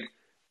I think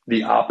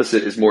the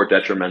opposite is more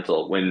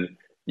detrimental when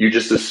you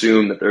just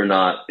assume that they're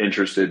not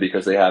interested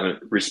because they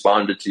haven't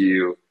responded to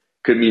you.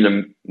 Could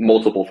mean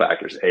multiple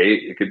factors.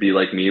 It could be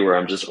like me where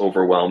I'm just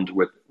overwhelmed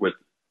with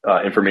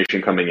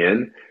information coming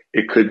in.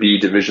 It could be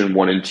Division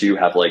 1 and 2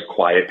 have like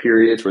quiet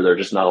periods where they're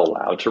just not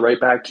allowed to write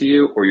back to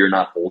you, or you're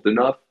not old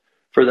enough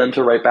for them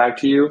to write back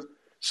to you.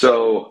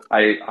 So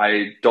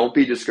I don't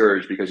be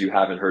discouraged because you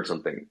haven't heard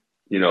something,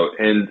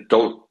 and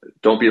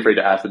don't be afraid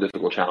to ask the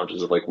difficult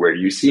challenges of like, where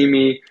do you see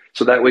me?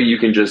 So that way you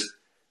can just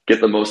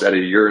get the most out of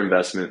your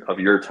investment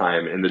of your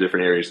time in the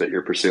different areas that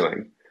you're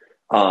pursuing.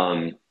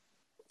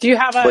 Do you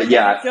have a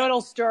anecdotal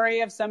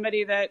story of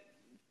somebody that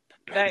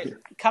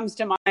comes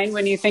to mind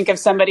when you think of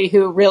somebody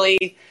who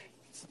really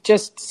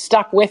just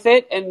stuck with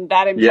it and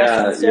that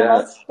impressed you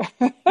so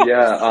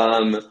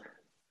much?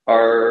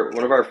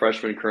 One of our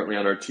freshmen currently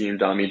on our team,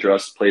 Dami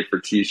Druss, played for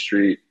T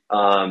Street.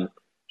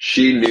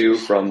 She knew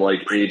from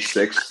like age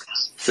six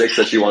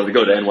that she wanted to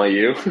go to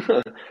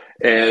NYU.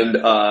 And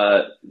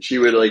she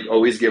would like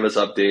always give us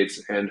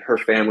updates, and her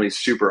family's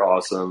super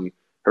awesome.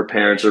 Her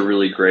parents are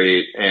really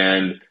great.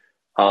 And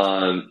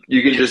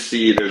you can just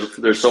see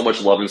there's so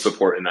much love and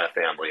support in that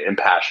family and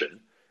passion.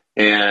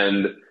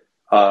 And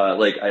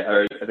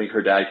I think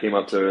her dad came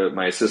up to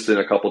my assistant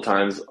a couple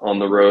times on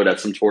the road at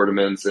some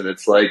tournaments, and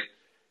it's like,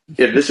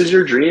 if this is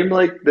your dream,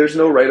 like there's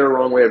no right or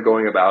wrong way of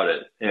going about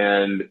it.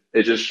 And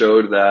it just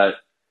showed that,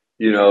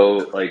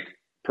 like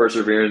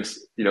perseverance,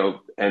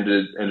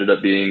 ended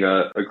up being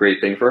a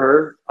great thing for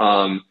her.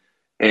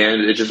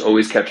 And it just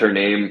always kept her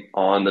name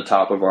on the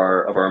top of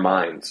our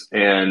minds.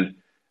 And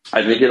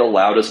I think it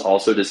allowed us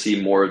also to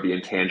see more of the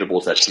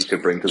intangibles that she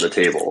could bring to the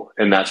table.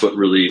 And that's what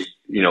really,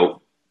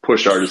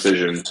 pushed our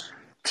decision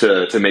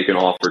to make an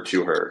offer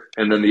to her.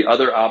 And then the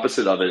other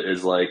opposite of it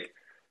is like,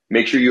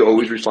 make sure you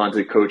always respond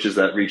to coaches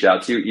that reach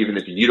out to you, even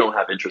if you don't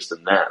have interest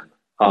in them.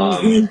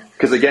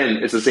 Because again,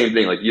 it's the same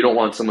thing. Like you don't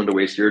want someone to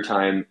waste your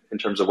time in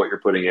terms of what you're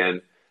putting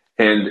in.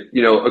 And,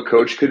 a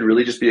coach could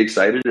really just be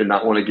excited and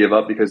not want to give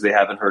up because they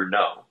haven't heard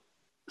no.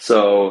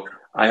 So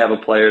I have a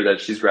player that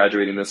she's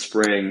graduating this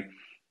spring.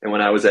 And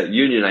when I was at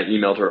Union, I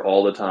emailed her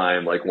all the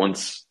time, like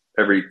once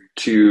every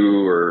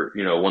 2 or,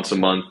 once a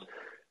month,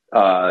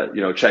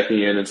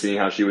 checking in and seeing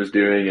how she was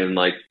doing, and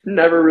like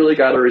never really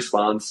got a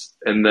response.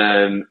 And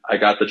then I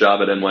got the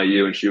job at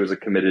NYU, and she was a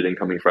committed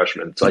incoming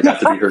freshman. So I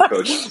got to be her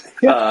coach.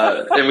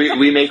 And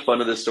we make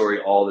fun of this story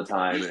all the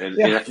time.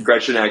 And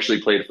Gretchen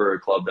actually played for a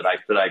club that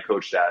I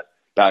coached at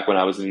back when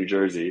I was in New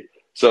Jersey.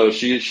 So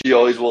she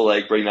always will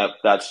like bring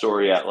that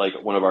story at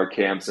like one of our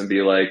camps and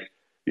be like,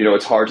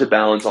 it's hard to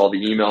balance all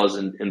the emails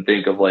and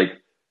think of like,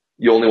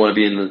 you only want to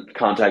be in the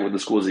contact with the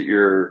schools that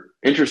you're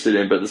interested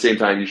in, but at the same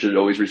time, you should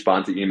always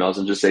respond to emails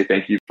and just say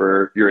thank you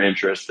for your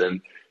interest.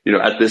 And,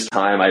 at this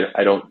time,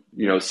 I don't,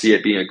 see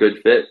it being a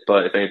good fit,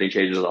 but if anything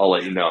changes, I'll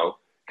let you know.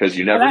 because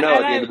you never know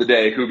at the end of the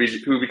day who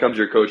becomes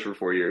your coach for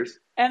 4 years.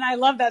 And I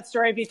love that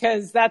story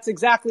because that's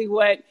exactly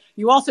what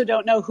you also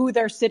don't know who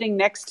they're sitting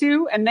next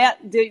to. And that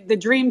the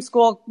dream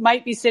school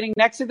might be sitting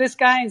next to this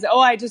guy and say, oh,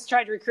 I just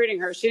tried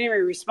recruiting her. She didn't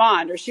even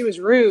respond, or she was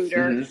rude,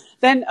 or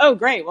then, oh,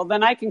 great. Well,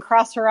 then I can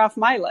cross her off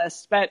my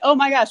list. But, oh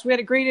my gosh, we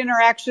had a great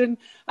interaction.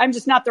 I'm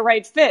just not the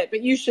right fit,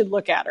 but you should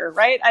look at her,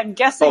 right? I'm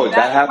guessing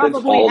that happens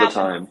all the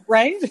time,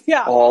 right?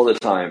 Yeah. All the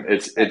time.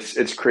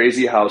 It's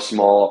crazy how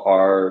small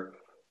our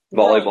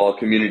volleyball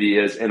community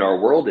is and our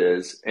world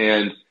is.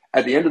 And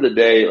at the end of the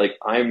day, like,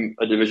 I'm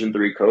a Division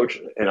III coach,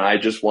 and I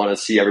just want to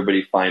see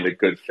everybody find a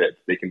good fit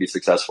they can be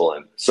successful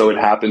in. So it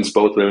happens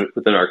both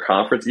within our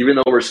conference, even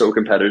though we're so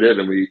competitive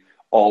and we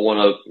all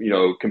want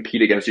to,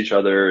 compete against each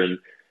other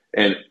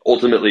and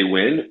ultimately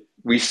win.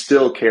 We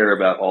still care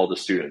about all the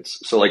students.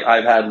 So like,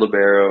 I've had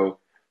libero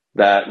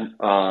that,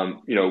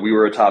 we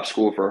were a top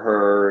school for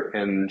her,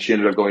 and she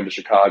ended up going to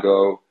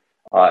Chicago.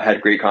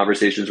 Had great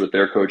conversations with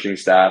their coaching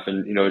staff,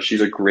 and she's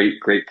a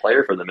great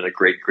player for them and a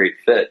great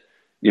fit.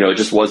 It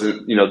just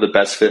wasn't, the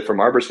best fit from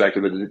our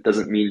perspective, but it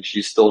doesn't mean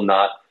she's still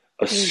not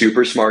a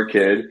super smart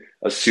kid,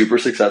 a super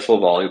successful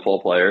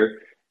volleyball player.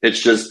 That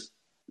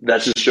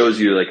just shows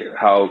you like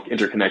how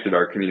interconnected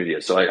our community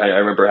is. So I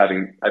remember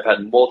I've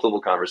had multiple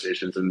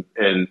conversations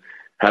and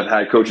have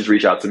had coaches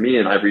reach out to me,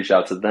 and I've reached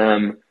out to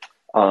them.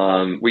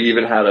 We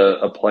even had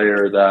a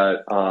player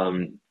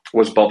that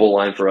was bubble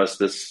line for us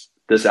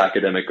this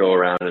academic go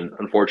around, and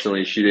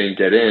unfortunately she didn't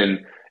get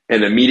in.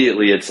 And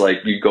immediately it's like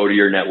you go to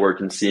your network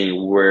and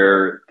seeing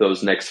where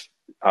those next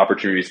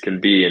opportunities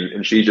can be.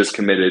 And she just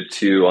committed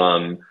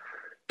to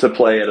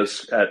play at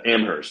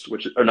Amherst,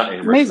 not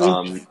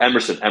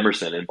Amherst,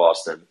 Emerson in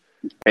Boston.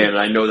 And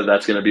I know that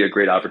that's going to be a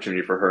great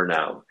opportunity for her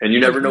now. And you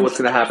never know what's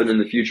going to happen in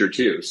the future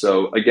too.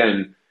 So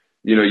again,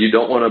 you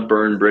don't want to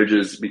burn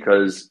bridges,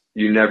 because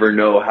you never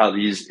know how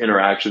these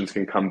interactions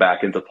can come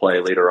back into play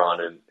later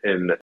on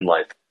in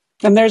life.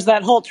 And there's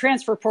that whole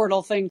transfer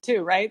portal thing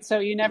too, right? So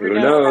you never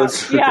know.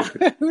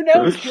 Who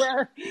knows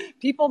where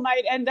people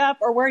might end up,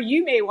 or where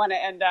you may want to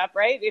end up,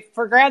 right? If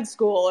for grad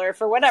school or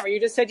for whatever. You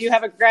just said you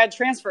have a grad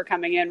transfer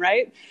coming in,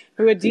 right?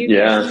 Who would do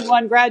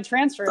one grad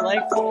transfer?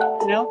 Like,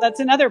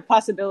 that's another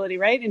possibility,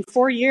 right? In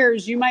 4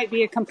 years, you might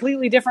be a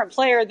completely different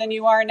player than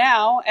you are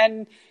now.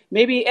 And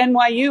maybe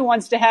NYU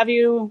wants to have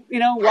you,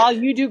 while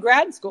you do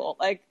grad school.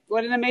 Like,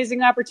 what an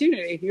amazing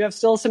opportunity. You have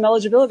still some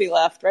eligibility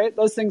left, right?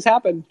 Those things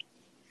happen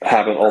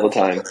all the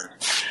time.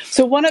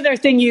 So one other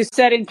thing you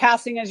said in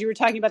passing as you were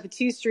talking about the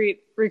T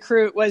Street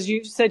recruit was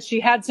you said she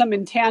had some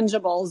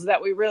intangibles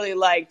that we really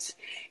liked.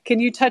 Can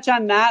you touch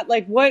on that?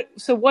 Like what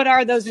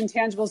are those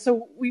intangibles?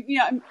 So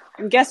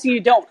I'm guessing you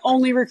don't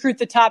only recruit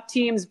the top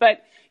teams,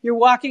 but you're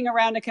walking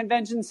around a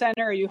convention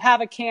center, or you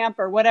have a camp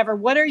or whatever.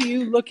 What are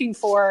you looking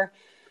for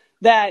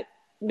that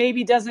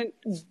maybe doesn't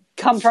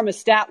come from a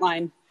stat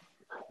line?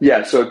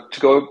 Yeah. So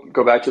to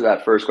go back to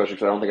that first question,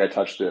 because I don't think I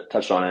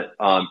touched on it.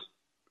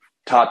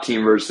 Top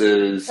team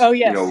versus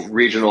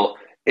regional.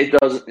 It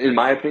doesn't, in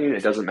my opinion,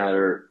 it doesn't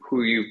matter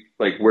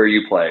where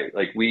you play.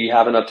 Like, we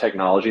have enough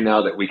technology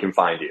now that we can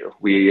find you.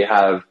 We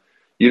have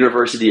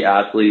University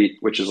Athlete,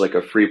 which is like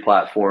a free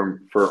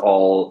platform for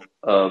all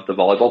of the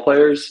volleyball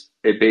players.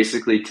 It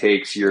basically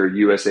takes your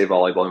USA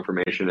volleyball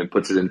information and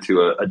puts it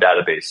into a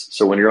database.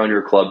 So when you're on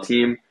your club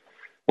team,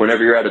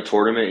 whenever you're at a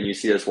tournament and you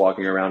see us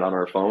walking around on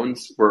our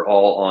phones, we're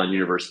all on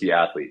University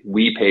Athlete.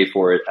 We pay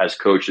for it as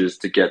coaches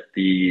to get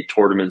the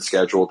tournament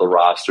schedule, the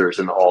rosters,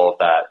 and all of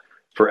that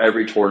for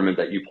every tournament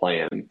that you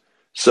play in.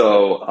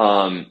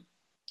 So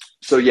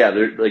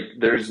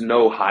there's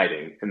no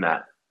hiding in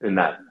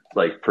that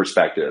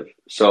perspective.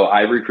 So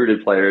I've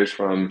recruited players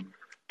from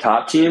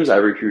top teams.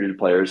 I've recruited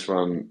players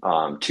from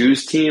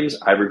twos teams.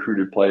 I've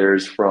recruited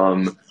players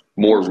from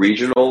more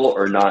regional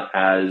or not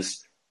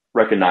as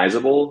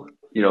recognizable.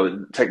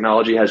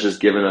 Technology has just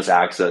given us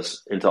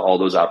access into all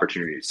those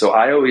opportunities. So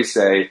I always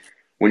say,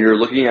 when you're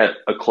looking at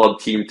a club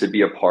team to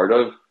be a part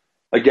of,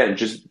 again,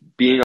 just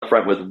being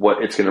upfront with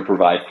what it's going to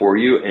provide for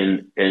you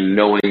and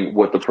knowing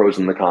what the pros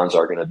and the cons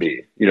are going to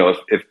be.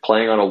 If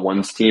playing on a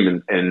ones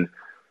team and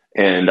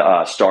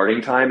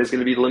starting time is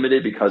going to be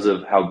limited because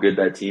of how good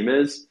that team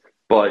is,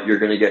 but you're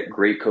going to get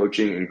great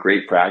coaching and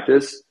great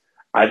practice,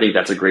 I think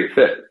that's a great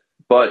fit.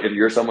 But if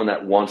you're someone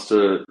that wants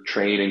to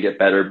train and get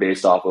better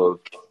based off of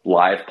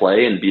live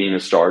play and being a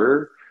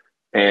starter,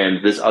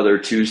 and this other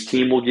twos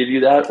team will give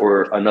you that,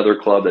 or another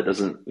club that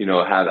doesn't,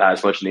 have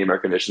as much name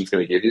recognition is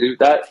going to give you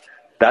that,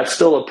 that's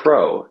still a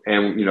pro.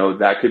 And,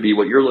 that could be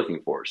what you're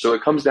looking for. So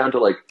it comes down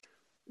to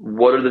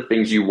what are the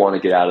things you want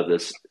to get out of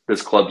this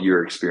club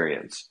year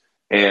experience,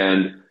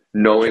 and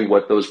knowing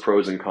what those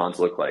pros and cons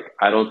look like.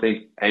 I don't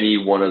think any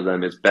one of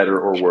them is better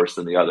or worse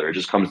than the other. It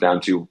just comes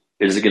down to,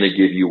 is it going to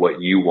give you what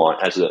you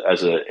want as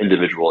an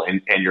individual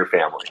and your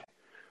family?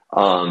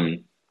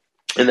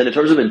 And then in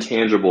terms of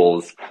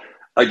intangibles,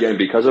 again,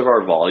 because of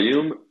our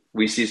volume,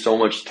 we see so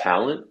much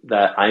talent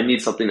that I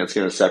need something that's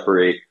going to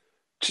separate,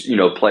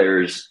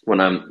 players when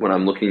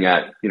I'm looking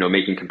at,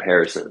 making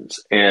comparisons.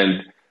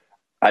 And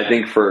I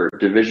think for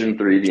Division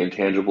 3, the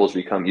intangibles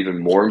become even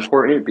more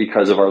important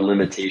because of our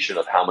limitation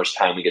of how much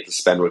time we get to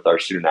spend with our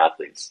student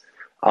athletes.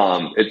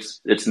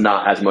 It's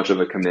not as much of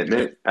a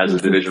commitment as a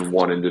Division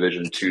 1 and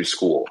Division 2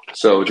 school.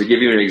 So to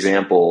give you an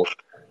example,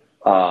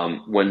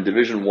 when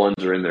Division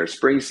 1s are in their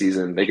spring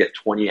season, they get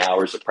 20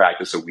 hours of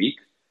practice a week.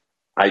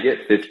 I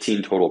get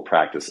 15 total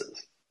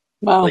practices.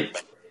 Wow. Like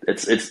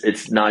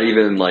it's not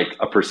even like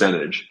a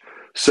percentage.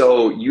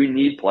 So you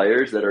need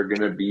players that are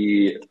going to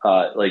be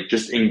like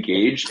just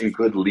engaged and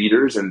good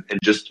leaders and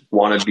just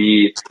want to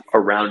be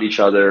around each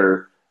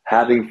other,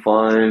 having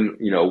fun,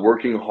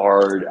 working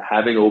hard,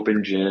 having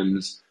open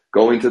gyms,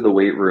 going to the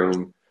weight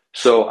room.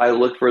 So I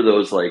look for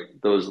those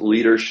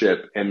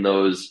leadership and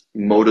those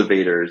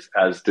motivators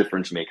as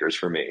difference makers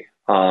for me.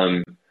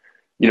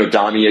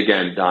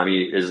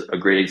 Dami is a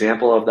great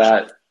example of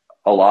that.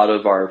 A lot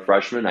of our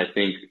freshmen, I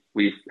think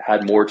we've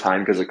had more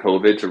time because of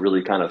COVID to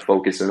really kind of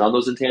focus in on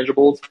those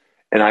intangibles.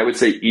 And I would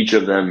say each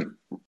of them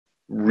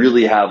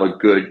really have a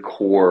good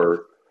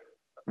core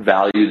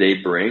value they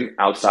bring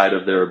outside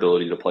of their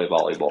ability to play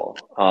volleyball.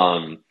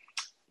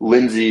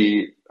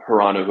 Lindsay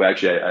Harano, who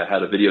actually I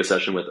had a video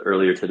session with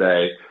earlier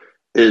today,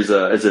 is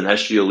an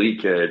SG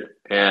Elite kid.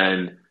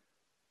 And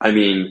I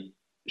mean,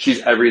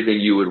 she's everything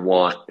you would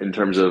want in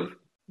terms of,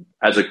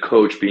 as a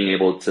coach, being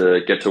able to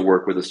get to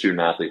work with a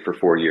student athlete for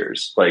 4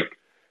 years. Like,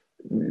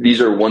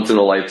 these are once in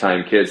a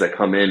lifetime kids that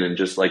come in and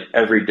just like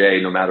every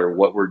day, no matter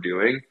what we're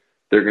doing,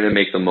 they're going to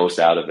make the most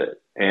out of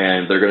it.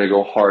 And they're going to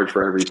go hard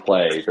for every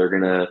play. They're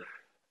going to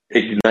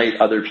ignite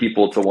other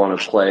people to want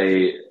to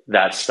play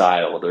that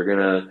style.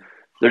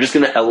 They're just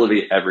going to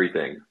elevate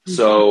everything. Mm-hmm.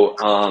 So,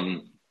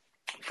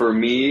 for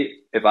me,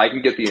 if I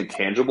can get the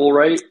intangible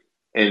right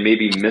and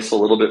maybe miss a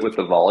little bit with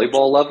the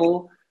volleyball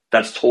level,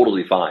 that's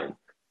totally fine.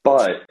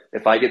 But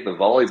if I get the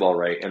volleyball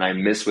right and I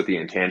miss with the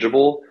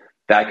intangible,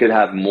 that could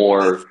have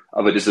more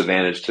of a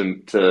disadvantage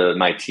to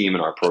my team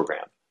and our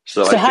program.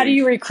 So how do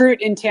you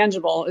recruit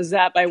intangible? Is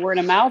that by word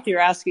of mouth? You're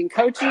asking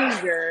coaches?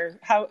 You're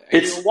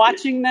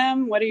watching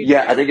them? What are you doing?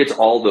 I think it's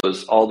all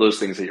those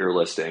things that you're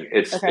listing.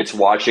 It's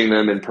watching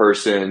them in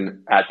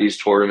person at these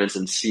tournaments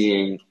and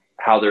seeing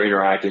how they're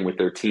interacting with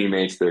their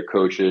teammates, their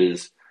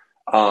coaches.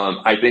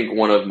 I think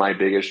one of my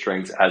biggest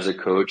strengths as a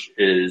coach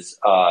is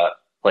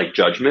like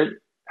judgment.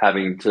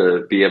 Having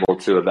to be able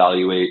to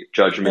evaluate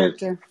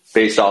judgment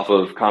based off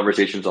of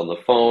conversations on the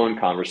phone,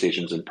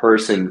 conversations in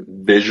person,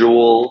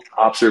 visual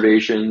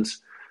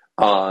observations.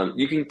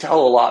 You can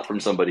tell a lot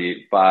from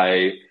somebody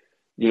by,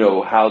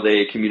 how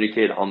they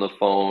communicate on the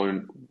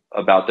phone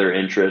about their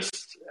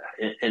interests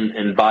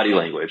and body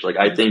language. Like,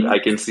 I think I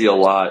can see a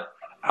lot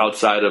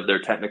outside of their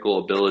technical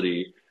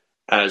ability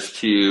as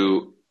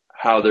to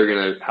how they're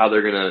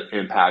gonna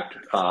impact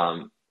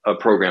a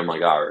program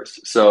like ours.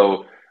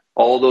 So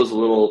all those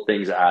little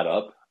things add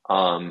up.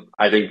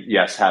 I think,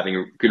 yes,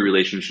 having good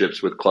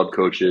relationships with club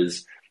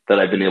coaches that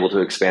I've been able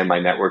to expand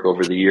my network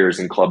over the years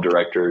and club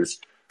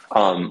directors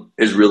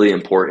is really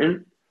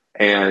important.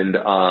 And,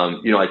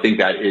 I think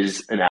that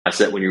is an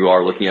asset when you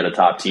are looking at a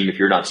top team. If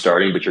you're not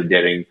starting, but you're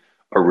getting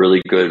a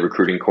really good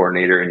recruiting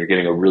coordinator and you're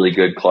getting a really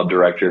good club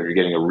director, you're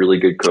getting a really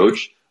good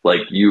coach, like,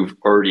 you've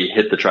already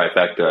hit the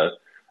trifecta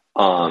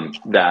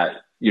that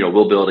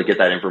we'll be able to get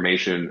that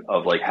information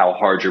of like how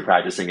hard you're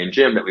practicing in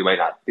gym that we might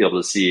not be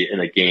able to see in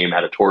a game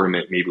at a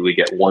tournament. Maybe we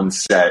get 1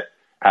 set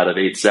out of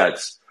 8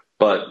 sets,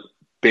 but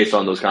based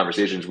on those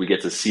conversations, we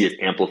get to see it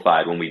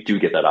amplified when we do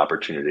get that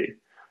opportunity.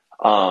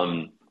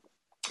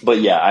 But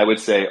yeah, I would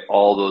say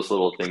all those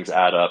little things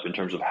add up in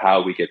terms of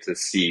how we get to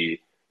see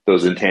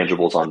those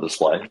intangibles on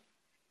display.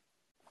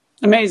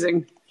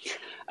 Amazing.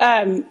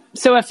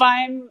 So if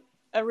I'm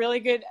a really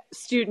good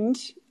student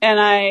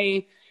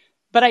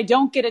but I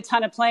don't get a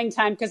ton of playing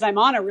time because I'm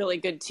on a really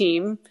good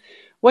team,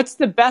 what's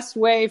the best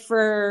way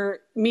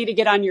for me to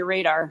get on your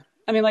radar?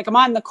 I mean, like, I'm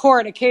on the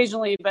court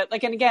occasionally, but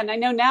like, and again, I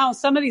know now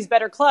some of these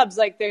better clubs,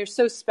 like, they're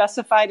so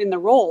specified in the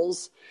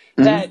roles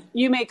that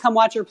you may come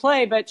watch her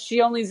play, but she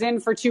only's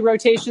in for 2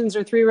 rotations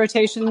or 3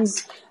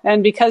 rotations.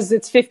 And because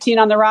it's 15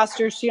 on the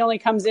roster, she only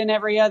comes in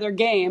every other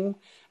game.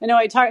 I know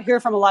I hear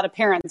from a lot of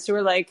parents who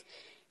are like,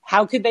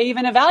 how could they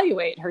even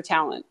evaluate her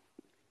talent?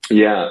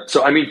 Yeah.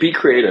 So, I mean, be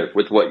creative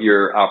with what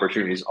your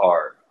opportunities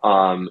are.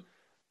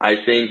 I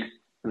think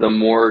the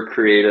more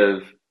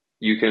creative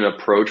you can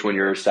approach when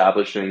you're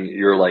establishing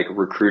your like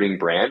recruiting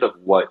brand of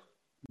what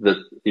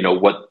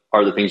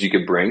are the things you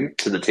could bring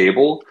to the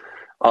table,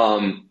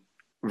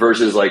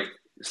 versus like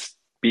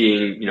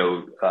being,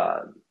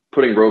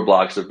 putting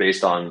roadblocks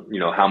based on,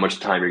 how much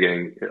time you're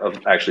getting of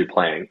actually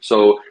playing.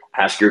 So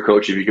ask your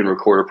coach if you can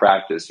record a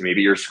practice.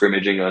 Maybe you're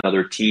scrimmaging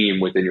another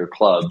team within your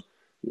club.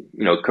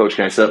 Coach,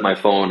 can I set up my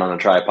phone on a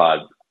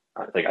tripod?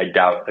 Like, I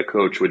doubt a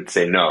coach would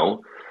say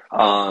no.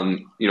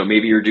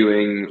 Maybe you're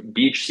doing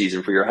beach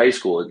season for your high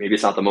school. Maybe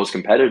it's not the most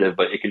competitive,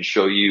 but it can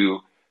show you,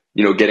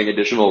 getting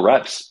additional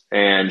reps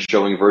and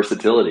showing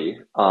versatility.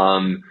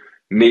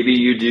 Maybe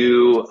you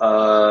do,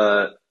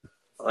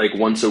 like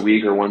once a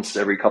week or once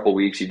every couple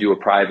weeks, you do a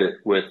private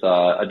with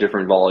a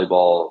different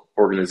volleyball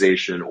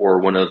organization or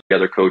one of the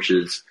other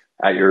coaches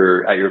at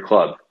your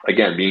club.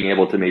 Again, being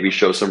able to maybe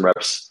show some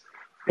reps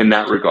in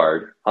that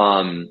regard.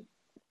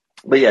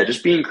 But yeah,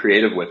 just being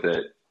creative with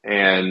it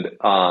and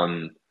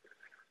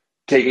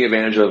taking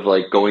advantage of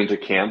like going to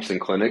camps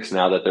and clinics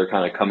now that they're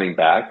kind of coming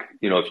back.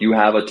 You know, if you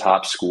have a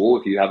top school,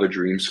 if you have a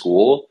dream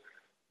school,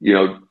 you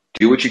know,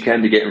 do what you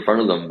can to get in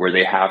front of them where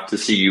they have to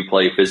see you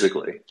play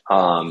physically.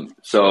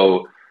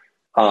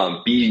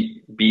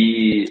 Be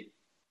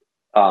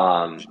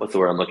what's the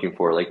word I'm looking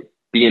for? Like,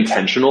 be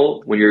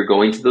intentional when you're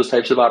going to those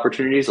types of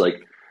opportunities.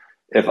 Like,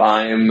 if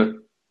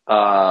I'm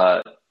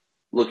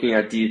looking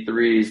at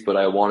D3s, but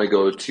I want to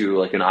go to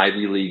like an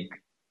Ivy League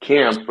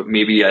camp, but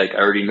maybe I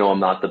already know I'm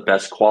not the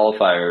best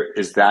qualifier,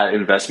 is that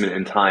investment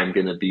in time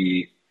going to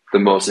be the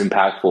most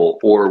impactful?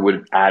 Or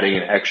would adding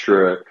an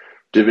extra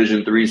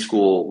Division III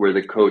school where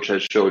the coach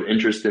has showed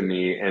interest in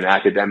me and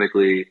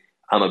academically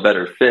I'm a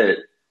better fit,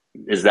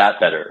 is that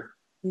better?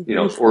 You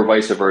know, or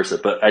vice versa.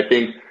 But I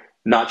think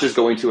not just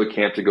going to a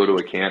camp to go to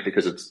a camp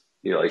because it's,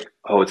 you know, like,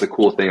 oh, it's a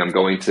cool thing, I'm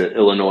going to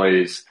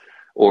Illinois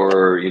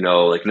or, you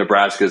know, like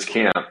Nebraska's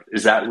camp.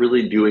 Is that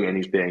really doing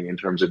anything in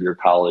terms of your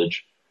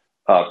college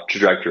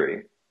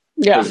trajectory?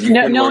 Yeah,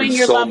 knowing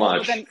your so level.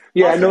 Much.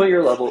 Yeah, knowing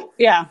your level.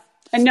 Yeah,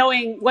 and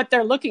knowing what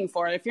they're looking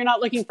for. If you're not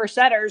looking for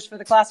setters for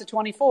the class of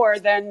 24,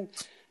 then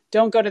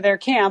don't go to their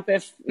camp.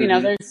 If you know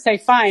they say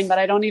fine, but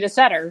I don't need a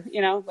setter.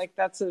 You know, like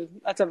that's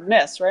a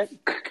miss, right?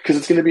 Because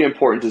it's going to be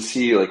important to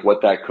see like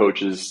what that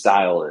coach's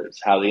style is,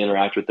 how they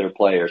interact with their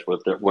players,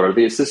 what are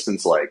the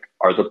assistants like,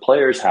 are the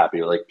players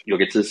happy? Like, you'll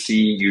get to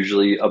see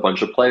usually a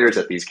bunch of players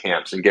at these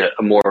camps and get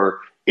a more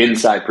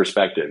inside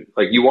perspective.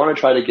 Like, you want to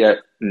try to get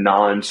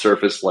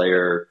non-surface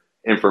layer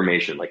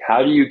information. Like,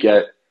 how do you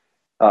get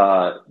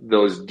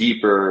those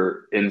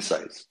deeper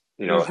insights?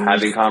 You know,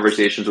 having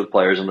conversations with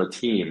players on the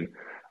team,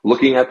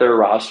 looking at their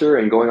roster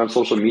and going on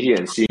social media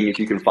and seeing if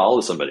you can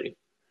follow somebody,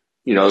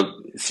 you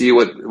know, see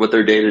what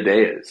their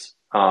day-to-day is.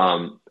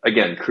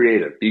 Again,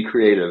 be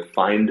creative,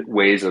 find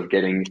ways of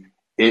getting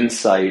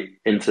insight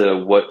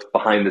into what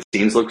behind the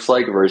scenes looks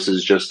like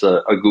versus just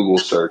a Google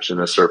search and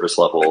a surface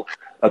level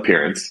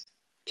appearance.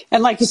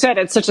 And like you said,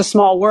 it's such a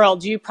small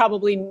world. You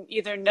probably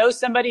either know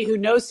somebody who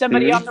knows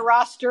somebody on the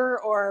roster,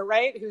 or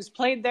right, who's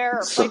played there,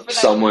 or played for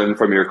someone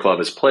from your club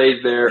has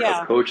played there.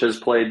 A coach has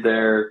played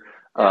there.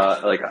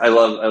 Like, I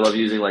love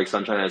using like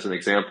Sunshine as an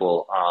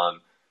example.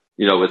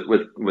 You know,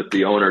 with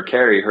the owner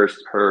Carrie,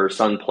 her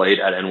son played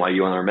at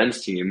NYU on our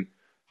men's team,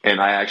 and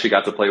I actually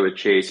got to play with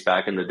Chase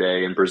back in the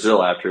day in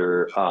Brazil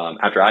after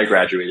I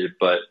graduated.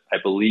 But I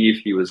believe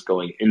he was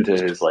going into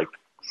his like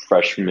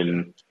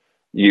freshman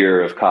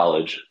year of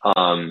college.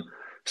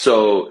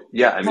 So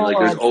yeah, I mean, like,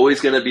 there's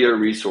always going to be a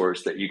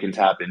resource that you can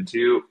tap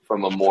into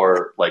from a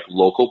more like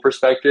local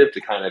perspective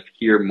to kind of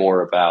hear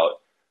more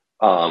about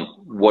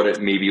what it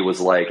maybe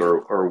was like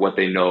or what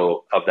they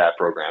know of that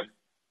program.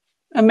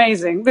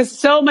 Amazing. There's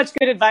so much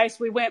good advice.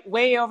 We went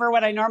way over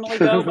what I normally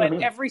go, but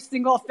every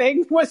single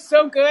thing was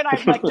so good.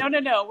 I'm like,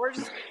 no, we're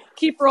just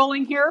keep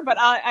rolling here. But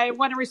I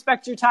want to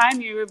respect your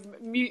time. You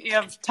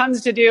have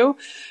tons to do.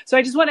 So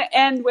I just want to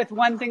end with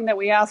one thing that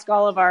we ask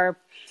all of our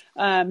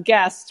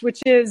guests,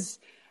 which is,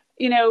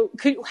 you know,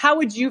 how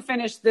would you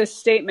finish this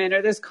statement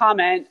or this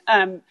comment?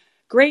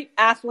 Great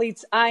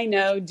athletes I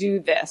know do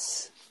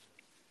this.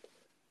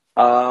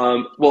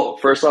 Well,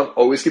 first off,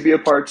 always could be a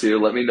part two.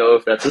 Let me know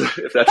if that's a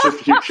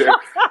future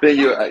thing.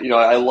 You know,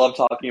 I love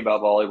talking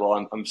about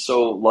volleyball. I'm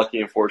so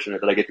lucky and fortunate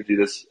that I get to do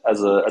this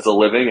as a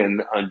living,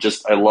 and I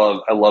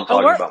love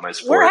talking about my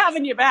sport. We're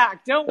having you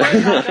back. Don't worry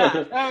about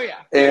that. Oh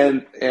yeah.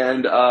 And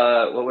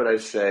what would I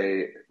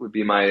say would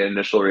be my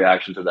initial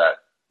reaction to that?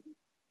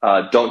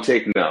 Don't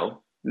take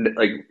no,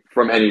 like,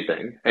 from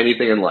anything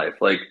in life,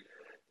 or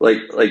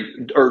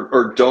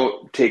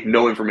don't take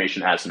no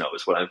information as no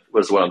is what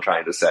I'm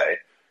trying to say.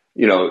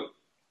 You know,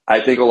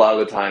 I think a lot of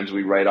the times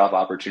we write off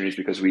opportunities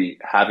because we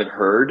haven't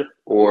heard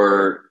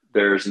or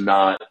there's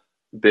not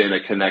been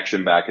a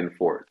connection back and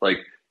forth. Like,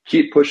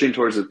 keep pushing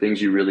towards the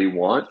things you really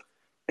want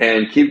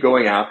and keep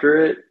going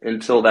after it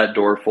until that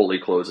door fully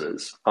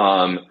closes.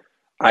 I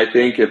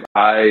think if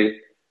I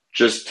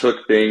just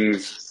took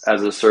things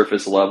as a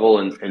surface level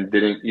and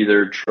didn't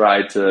either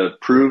try to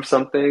prove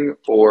something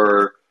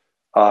or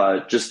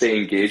just stay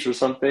engaged with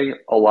something,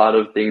 a lot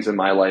of things in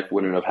my life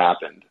wouldn't have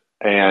happened.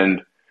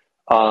 And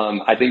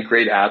I think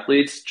great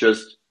athletes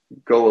just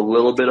go a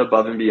little bit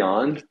above and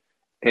beyond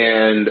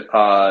and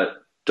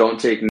don't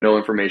take no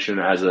information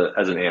as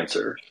an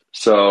answer.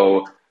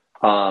 So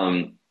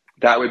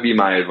that would be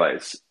my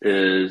advice,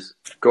 is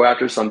go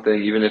after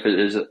something, even if it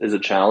is a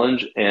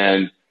challenge,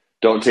 and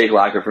don't take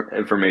lack of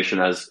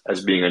information as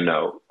being a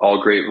no.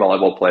 All great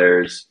volleyball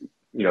players,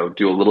 you know,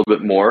 do a little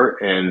bit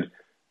more and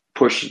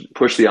push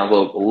the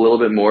envelope a little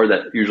bit more.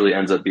 That usually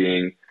ends up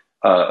being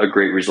a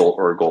great result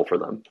or a goal for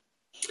them.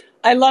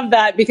 I love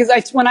that because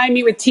when I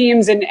meet with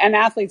teams and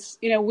athletes,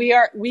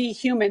 we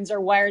humans are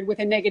wired with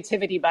a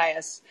negativity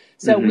bias.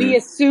 So we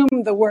assume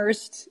the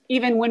worst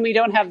even when we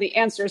don't have the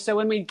answer. So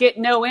when we get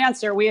no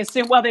answer, we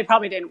assume, well, they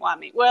probably didn't want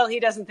me. Well, he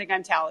doesn't think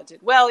I'm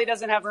talented. Well, he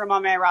doesn't have room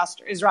on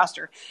his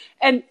roster.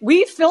 And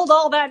we filled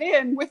all that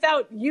in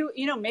without you,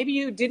 maybe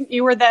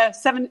you were the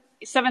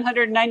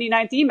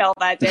 799th email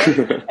that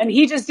day and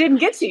he just didn't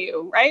get to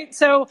you, right?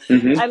 So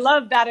I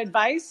love that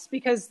advice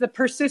because the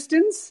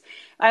persistence,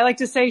 I like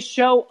to say,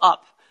 show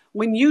up.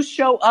 When you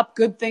show up,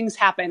 good things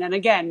happen. And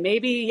again,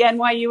 maybe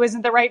NYU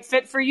isn't the right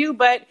fit for you,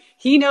 but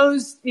he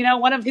knows,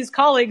 one of his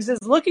colleagues is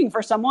looking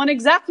for someone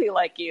exactly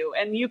like you,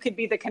 and you could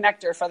be the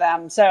connector for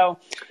them. So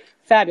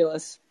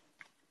fabulous.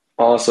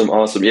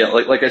 Awesome. Yeah,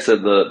 like I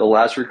said, the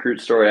last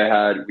recruit story I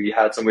had, we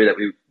had somebody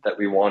that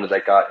we wanted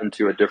that got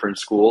into a different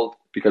school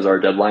because our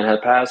deadline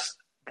had passed.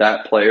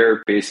 That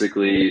player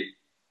basically,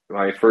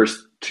 my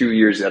first 2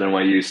 years at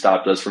NYU,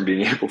 stopped us from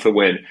being able to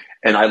win,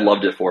 and I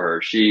loved it for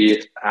her.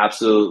 She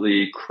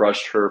absolutely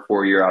crushed her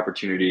 4-year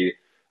opportunity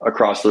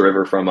across the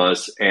river from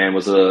us, and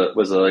was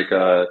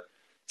a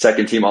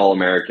second team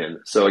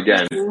All-American. So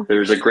again,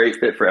 there's a great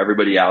fit for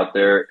everybody out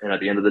there, and at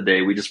the end of the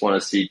day, we just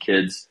want to see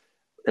kids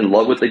in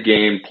love with the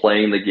game,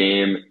 playing the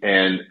game,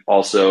 and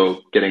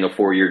also getting a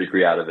 4-year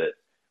degree out of it.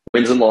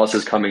 Wins and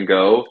losses come and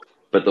go,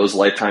 but those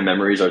lifetime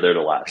memories are there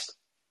to last.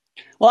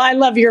 Well, I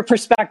love your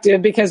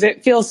perspective because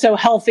it feels so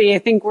healthy. I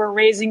think we're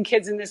raising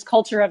kids in this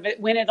culture of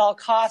it, win at all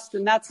costs,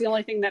 and that's the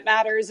only thing that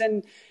matters.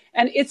 And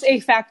it's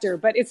a factor,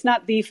 but it's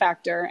not the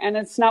factor. And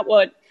it's not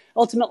what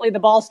ultimately the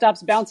ball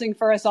stops bouncing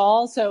for us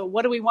all. So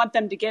what do we want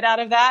them to get out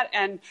of that?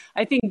 And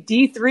I think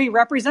D3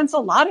 represents a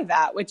lot of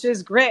that, which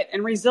is grit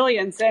and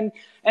resilience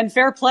and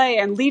fair play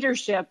and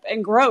leadership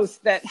and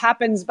growth that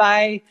happens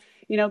by,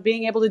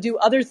 being able to do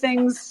other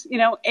things,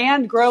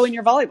 and grow in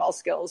your volleyball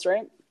skills,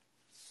 right?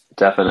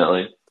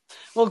 Definitely.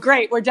 Well,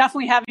 great. We're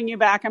definitely having you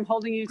back. I'm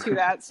holding you to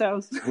that.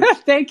 So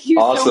thank you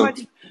so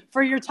much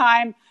for your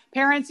time.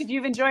 Parents, if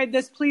you've enjoyed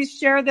this, please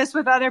share this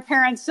with other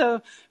parents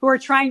who are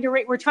trying to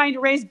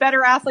raise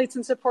better athletes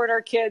and support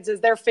our kids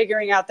as they're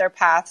figuring out their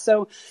path.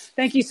 So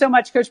thank you so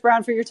much, Coach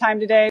Brown, for your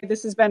time today.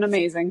 This has been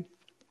amazing.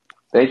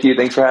 Thank you.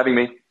 Thanks for having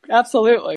me. Absolutely.